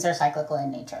things are cyclical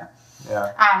in nature.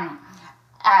 Yeah.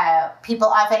 People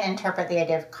often interpret the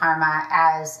idea of karma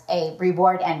as a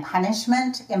reward and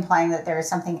punishment, implying that there is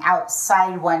something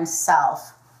outside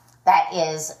oneself that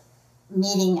is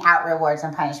meting out rewards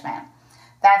and punishment.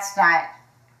 That's not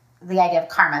the idea of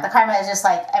karma. The karma is just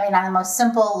like, I mean, on the most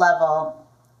simple level,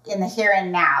 in the here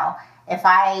and now, if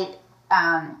I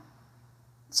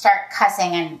start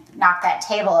cussing and knock that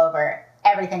table over,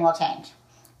 everything will change.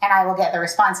 And I will get the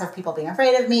response of people being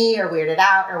afraid of me or weirded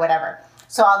out or whatever.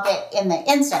 So I'll get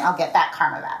that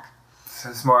karma back. So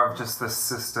it's more of just the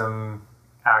system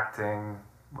acting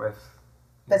with...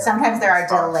 But sometimes there are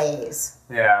delays.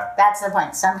 Yeah. That's the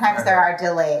point. Sometimes there are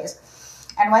delays.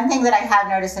 And one thing that I have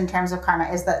noticed in terms of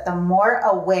karma is that the more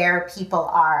aware people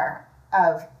are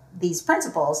of these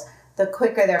principles, the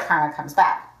quicker their karma comes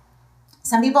back.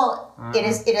 Some people, it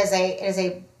is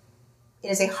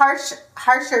a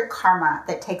harsher karma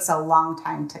that takes a long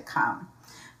time to come,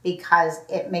 because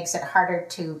it makes it harder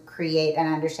to create an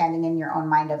understanding in your own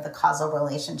mind of the causal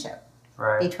relationship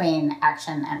between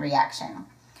action and reaction.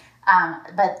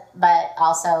 But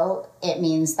also it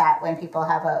means that when people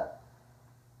have a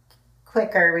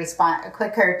quicker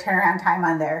turnaround time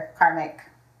on their karmic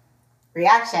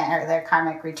reaction or their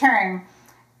karmic return,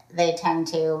 they tend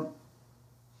to,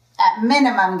 at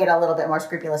minimum, get a little bit more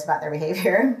scrupulous about their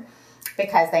behavior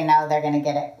because they know they're going to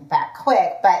get it back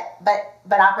quick. But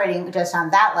operating just on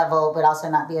that level would also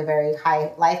not be a very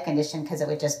high life condition, because it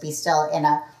would just be still in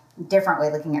a different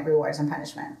way looking at rewards and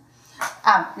punishment.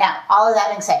 Now, all of that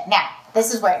being said, now,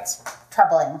 this is where it's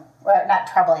troubling. Well, not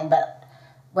troubling, but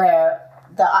where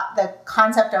the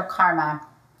concept of karma,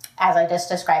 as I just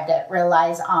described it,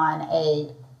 relies on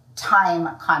a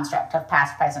time construct of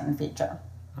past, present, and future,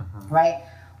 right?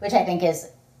 Which I think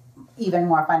is even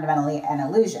more fundamentally an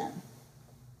illusion.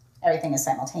 Everything is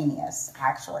simultaneous,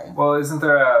 actually. Well, isn't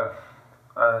there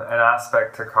an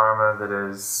aspect to karma that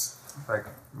is like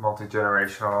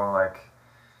multi-generational? Like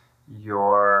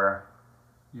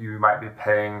you might be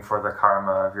paying for the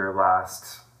karma of your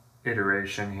last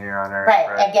iteration here on Earth.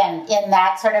 Right. Again, in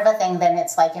that sort of a thing, then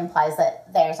it's like implies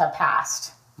that there's a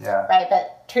past. Yeah. Right.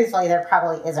 But truthfully, there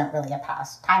probably isn't really a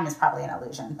past. Time is probably an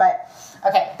illusion. But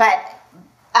okay. But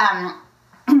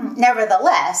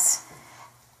nevertheless,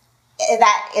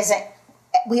 that isn't.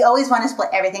 We always want to split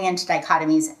everything into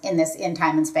dichotomies in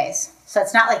time and space. So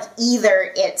it's not like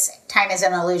either time is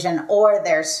an illusion or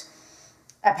there's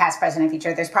a past, present, and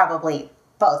future. There's probably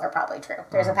both are probably true.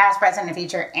 There's a past, present, and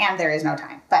future, and there is no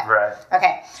time. But Right.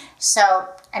 okay. So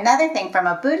another thing from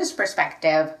a Buddhist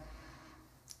perspective,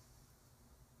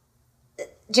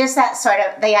 just that sort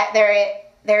of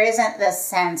there isn't this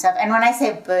sense of, and when I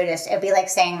say Buddhist, it'd be like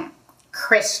saying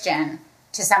Christian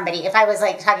to somebody. If I was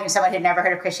like talking to someone who'd never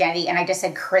heard of Christianity and I just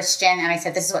said Christian and I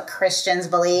said this is what Christians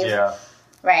believe. Yeah.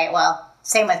 Right. Well,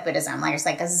 same with Buddhism. There's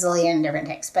like a zillion different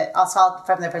takes, but also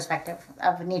from the perspective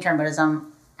of Nichiren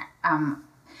Buddhism,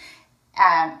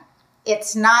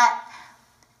 it's not,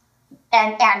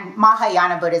 and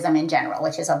Mahayana Buddhism in general,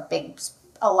 which is a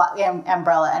lot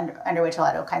umbrella under which a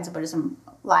lot of kinds of Buddhism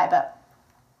lie, but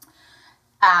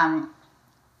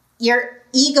your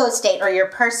ego state or your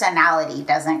personality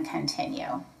doesn't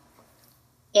continue.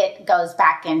 It goes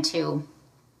back into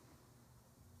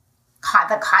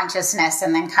the consciousness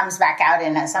and then comes back out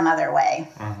in some other way,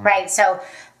 right? So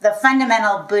the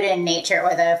fundamental Buddha nature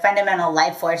or the fundamental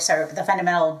life force or the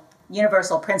fundamental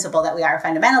universal principle that we are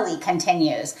fundamentally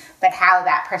continues, but how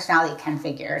that personality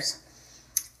configures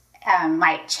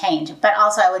might change. But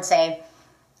also I would say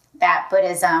that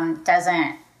Buddhism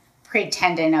doesn't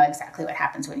pretend to know exactly what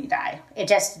happens when you die. It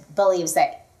just believes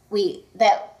that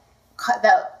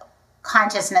the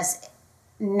consciousness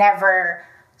never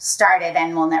started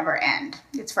and will never end.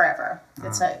 It's forever.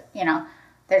 It's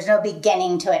there's no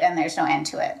beginning to it and there's no end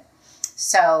to it.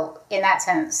 So in that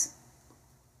sense,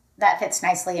 that fits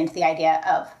nicely into the idea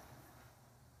of,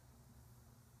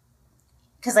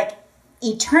 because like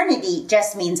eternity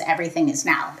just means everything is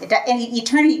now. And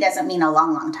eternity doesn't mean a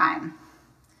long, long time.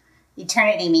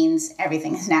 Eternity means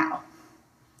everything is now.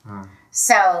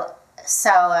 So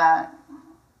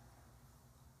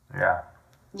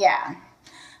yeah.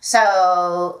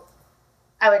 So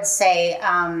I would say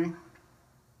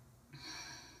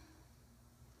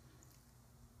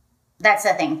that's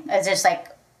the thing. It's just like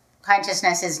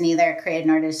consciousness is neither created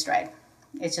nor destroyed.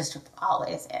 It just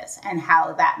always is. And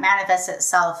how that manifests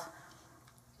itself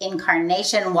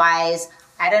incarnation-wise,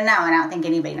 I don't know, and I don't think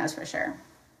anybody knows for sure.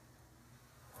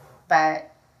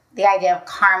 But the idea of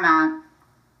karma,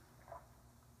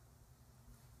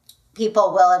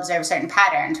 people will observe certain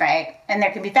patterns, right? And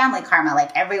there can be family karma,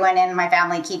 like everyone in my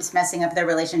family keeps messing up their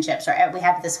relationships, or we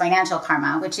have this financial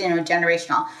karma, which,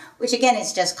 generational, which again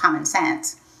is just common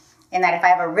sense. In that if I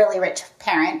have a really rich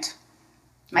parent,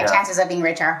 my chances of being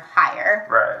rich are higher.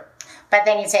 Right. But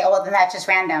then you'd say, oh, well, then that's just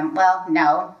random. Well,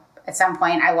 no. At some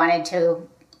point,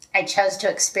 I chose to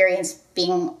experience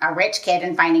being a rich kid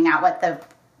and finding out what the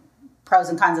pros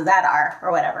and cons of that are, or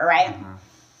whatever, right? Mm-hmm.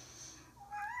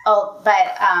 Oh,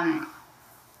 but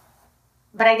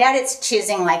I doubt it's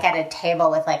choosing like at a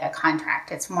table with like a contract.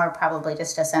 It's more probably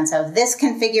just a sense of this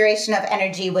configuration of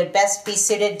energy would best be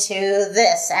suited to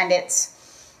this, and it's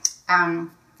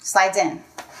slides in.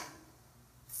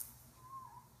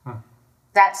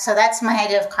 That's my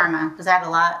idea of karma. Was that a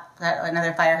lot? Was that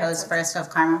another fire hose for us of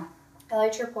karma? I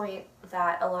liked your point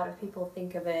that a lot of people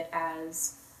think of it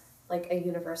as like a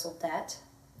universal debt.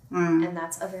 And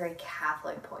that's a very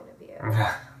Catholic point of view.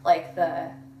 Like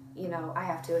I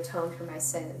have to atone for my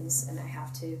sins and I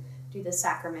have to do the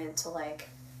sacrament to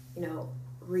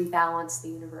rebalance the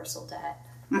universal debt.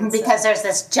 Because there's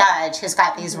this judge who's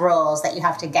got these rules that you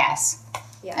have to guess.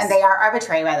 Yes. And they are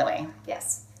arbitrary, by the way.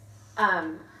 Yes.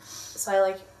 So I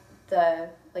like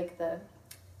the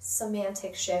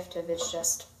semantic shift of it's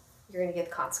just you're going to get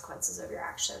the consequences of your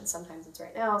actions. Sometimes it's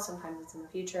right now, sometimes it's in the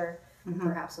future.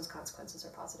 Perhaps those consequences are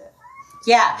positive.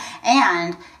 Yeah,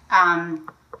 and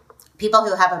people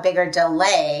who have a bigger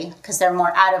delay, because they're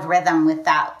more out of rhythm with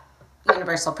that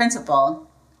universal principle,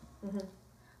 who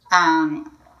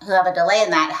have a delay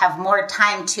in that, have more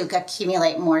time to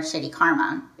accumulate more shitty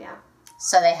karma. Yeah.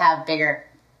 So they have bigger,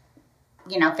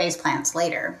 phase plans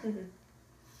later.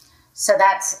 So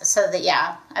I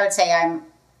would say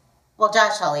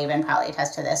Josh will even probably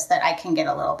attest to this, that I can get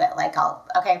a little bit like,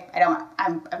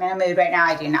 I'm in a mood right now.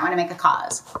 I do not want to make a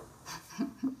cause.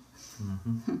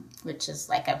 Which is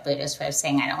like a Buddhist way of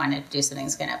saying I don't want to do something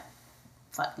that's going to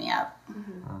fuck me up. I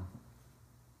don't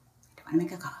want to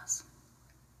make a cause.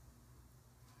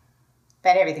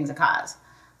 But everything's a cause.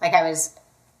 Like I was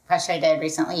frustrated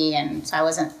recently, and so I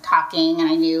wasn't talking, and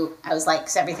I knew I was like,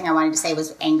 'cause everything I wanted to say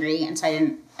was angry, and so I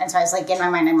didn't, and so I was like, in my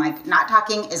mind, I'm like, not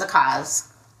talking is a cause.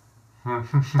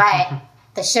 But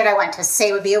the shit I want to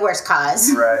say would be a worse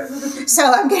cause. Right.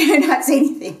 So I'm going to not say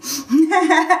anything.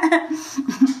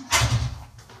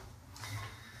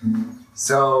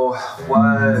 So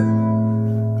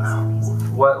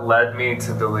what led me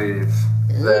to believe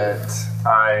that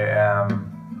I am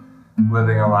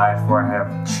living a life where I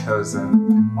have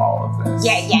chosen all of this?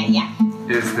 Yeah.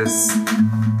 is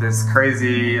this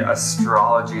crazy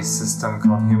astrology system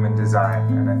called human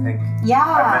design, and I think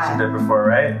I mentioned it before,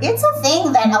 right? It's a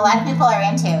thing that a lot of people are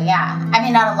into, yeah. I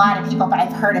mean, not a lot of people, but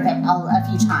I've heard of it a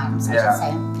few times, I should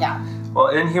say. Yeah. Well,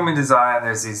 in human design,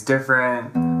 there's these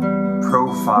different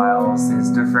profiles, these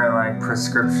different like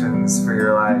prescriptions for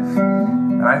your life.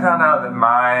 And I found out that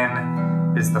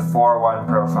mine is the 4-1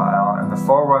 profile, and the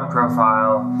 4-1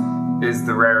 profile is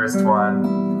the rarest one,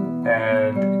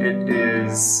 and it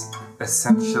is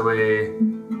essentially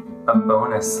a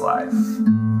bonus life.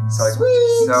 So,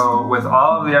 so with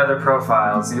all of the other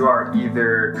profiles, you are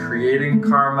either creating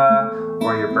karma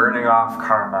or you're burning off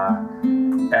karma.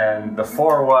 And the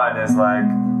 4-1 is like,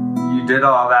 you did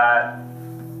all that,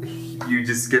 you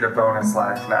just get a bonus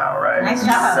life now, right? Nice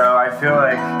job. So I feel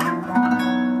like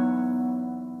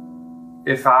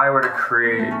if I were to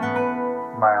create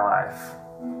my life,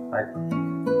 like,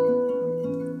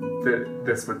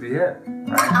 this would be it,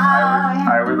 right?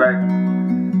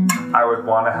 I would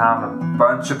want to have a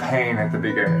bunch of pain at the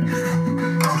beginning.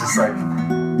 Just like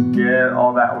get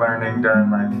all that learning done,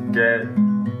 like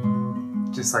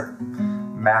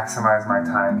maximize my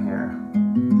time here.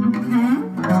 Mm-hmm.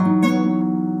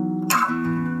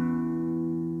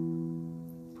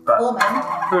 But cool, man.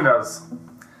 Who knows?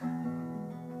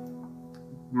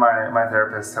 My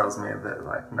therapist tells me that,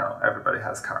 like, no, everybody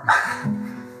has karma.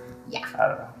 Yeah. I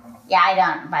don't know. Yeah, I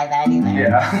don't buy that either.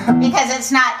 Yeah. Because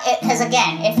it's not it. Because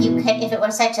again, if it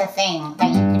was such a thing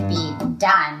that you could be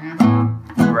done,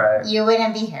 right, you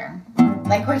wouldn't be here.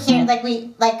 Like we're here.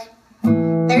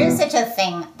 There is such a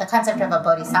thing. The concept of a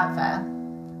bodhisattva,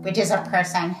 which is a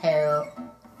person who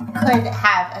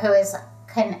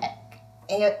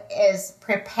is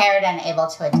prepared and able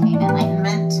to attain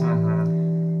enlightenment,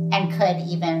 and could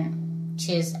even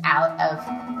choose out of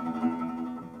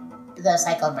the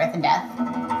cycle of birth and death,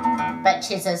 but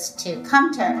chooses to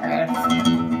come to Earth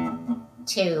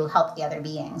to help the other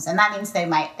beings. And that means they're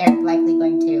likely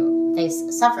going to face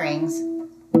sufferings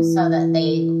so that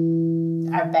they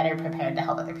are better prepared to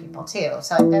help other people too.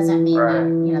 So it doesn't mean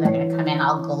that, they're going to come in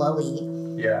all glowy.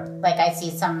 Yeah. Like I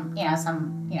see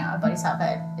a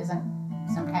bodhisattva isn't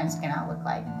sometimes going to look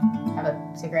like, have a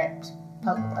cigarette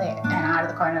poke out of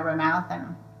the corner of her mouth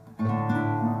and,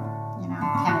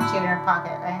 can of chew in her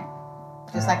pocket, right?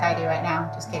 Just like I do right now.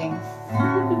 Just kidding.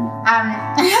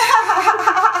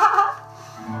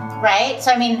 Right?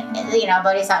 So, I mean,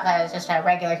 bodhisattva is just a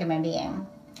regular human being.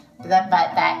 But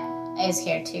that is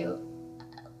here to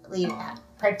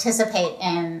participate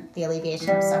in the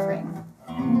alleviation of suffering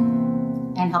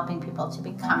and helping people to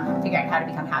figure out how to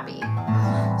become happy.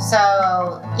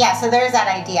 So there's that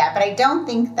idea. But I don't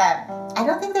think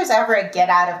there's ever a get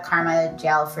out of karma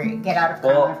free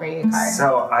card.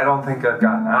 So I don't think I've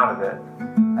gotten out of it.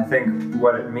 I think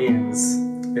what it means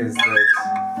is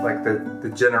that, like, the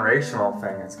generational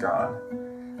thing is gone,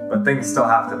 but things still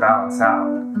have to balance out.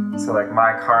 So, like,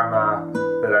 my karma,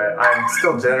 I'm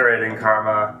still generating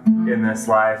karma in this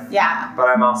life, but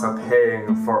I'm also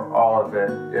paying for all of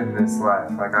it in this life.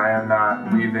 Like, I am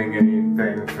not leaving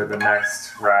anything for the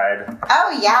next ride.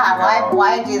 Oh yeah,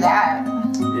 why do that?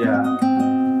 Yeah.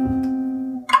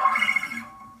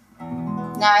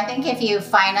 No, I think if you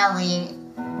finally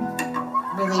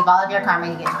relieve all of your karma,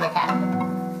 you get to be a cat.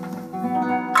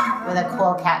 With a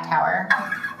cool cat tower.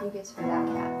 You get to be that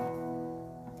cat.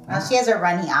 Well, she has a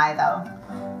runny eye, though.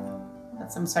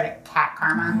 That's some sort of cat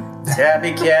karma.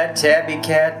 Tabby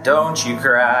cat, don't you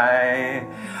cry.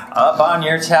 Up on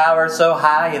your tower so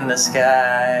high in the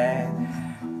sky.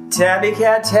 Tabby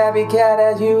cat,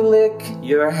 as you lick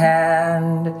your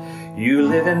hand, you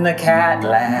live in the cat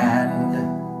land.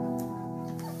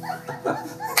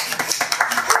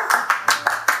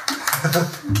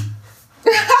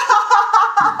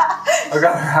 I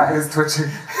got her eyes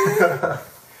twitching.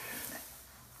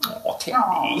 Oh,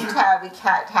 Tabby. Tabby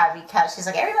cat. She's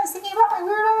like, everyone's thinking about my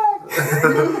weird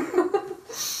eye.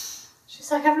 She's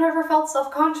like, I've never felt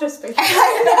self-conscious before.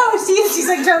 I know. She's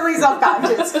like totally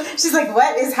self-conscious. She's like,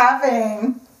 what is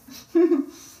happening?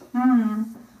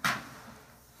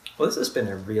 Well, this has been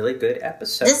a really good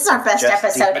episode. This is our best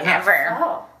episode ever.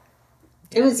 Oh.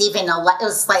 It was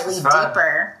slightly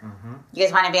deeper. Mm-hmm. You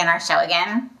guys want to be on our show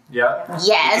again? Yeah.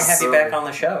 Yes. We can have you back on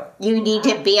the show. You need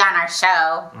to be on our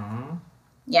show. Mm-hmm.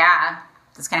 Yeah.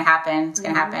 It's going to happen. It's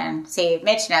going to happen. See,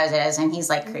 Mitch knows it is, and he's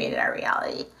like created our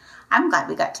reality. I'm glad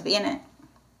we got to be in it.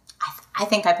 I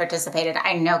think I participated.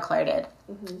 I know Claire did.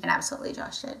 Mm-hmm. And absolutely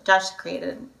Josh did. Josh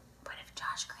created. What if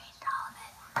Josh created all of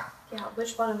it? Yeah,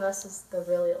 which one of us is the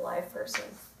really alive person?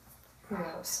 Who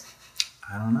knows?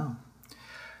 I don't know.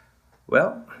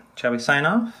 Well, shall we sign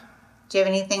off? Do you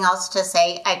have anything else to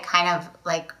say? I kind of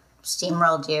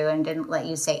steamrolled you and didn't let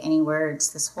you say any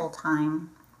words this whole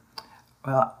time.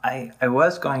 Well, I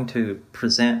was going to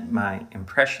present my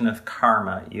impression of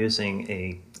karma using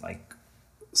a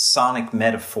sonic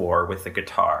metaphor with the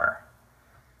guitar.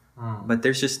 But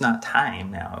there's just not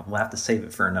time now. We'll have to save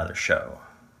it for another show.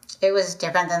 It was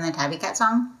different than the Tabby Cat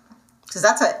song? Because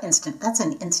that's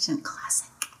an instant classic.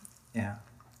 Yeah,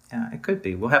 it could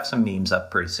be. We'll have some memes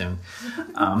up pretty soon.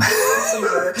 Some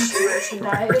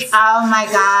merchandise. Oh my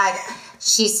God.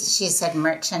 She said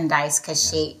merchandise because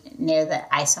she knew that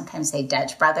I sometimes say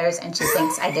Dutch Brothers, and she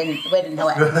thinks I wouldn't know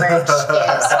what merch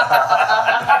is.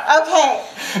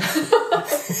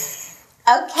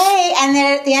 Okay, and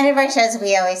then at the end of our shows,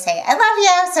 we always say, I love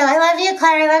you. So I love you,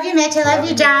 Claire. I love you, Mitch. I love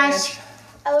you, Josh.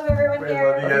 I love everyone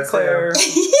here. Love you guys, Claire.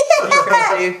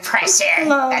 too. Pressure.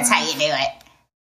 That's how you do it.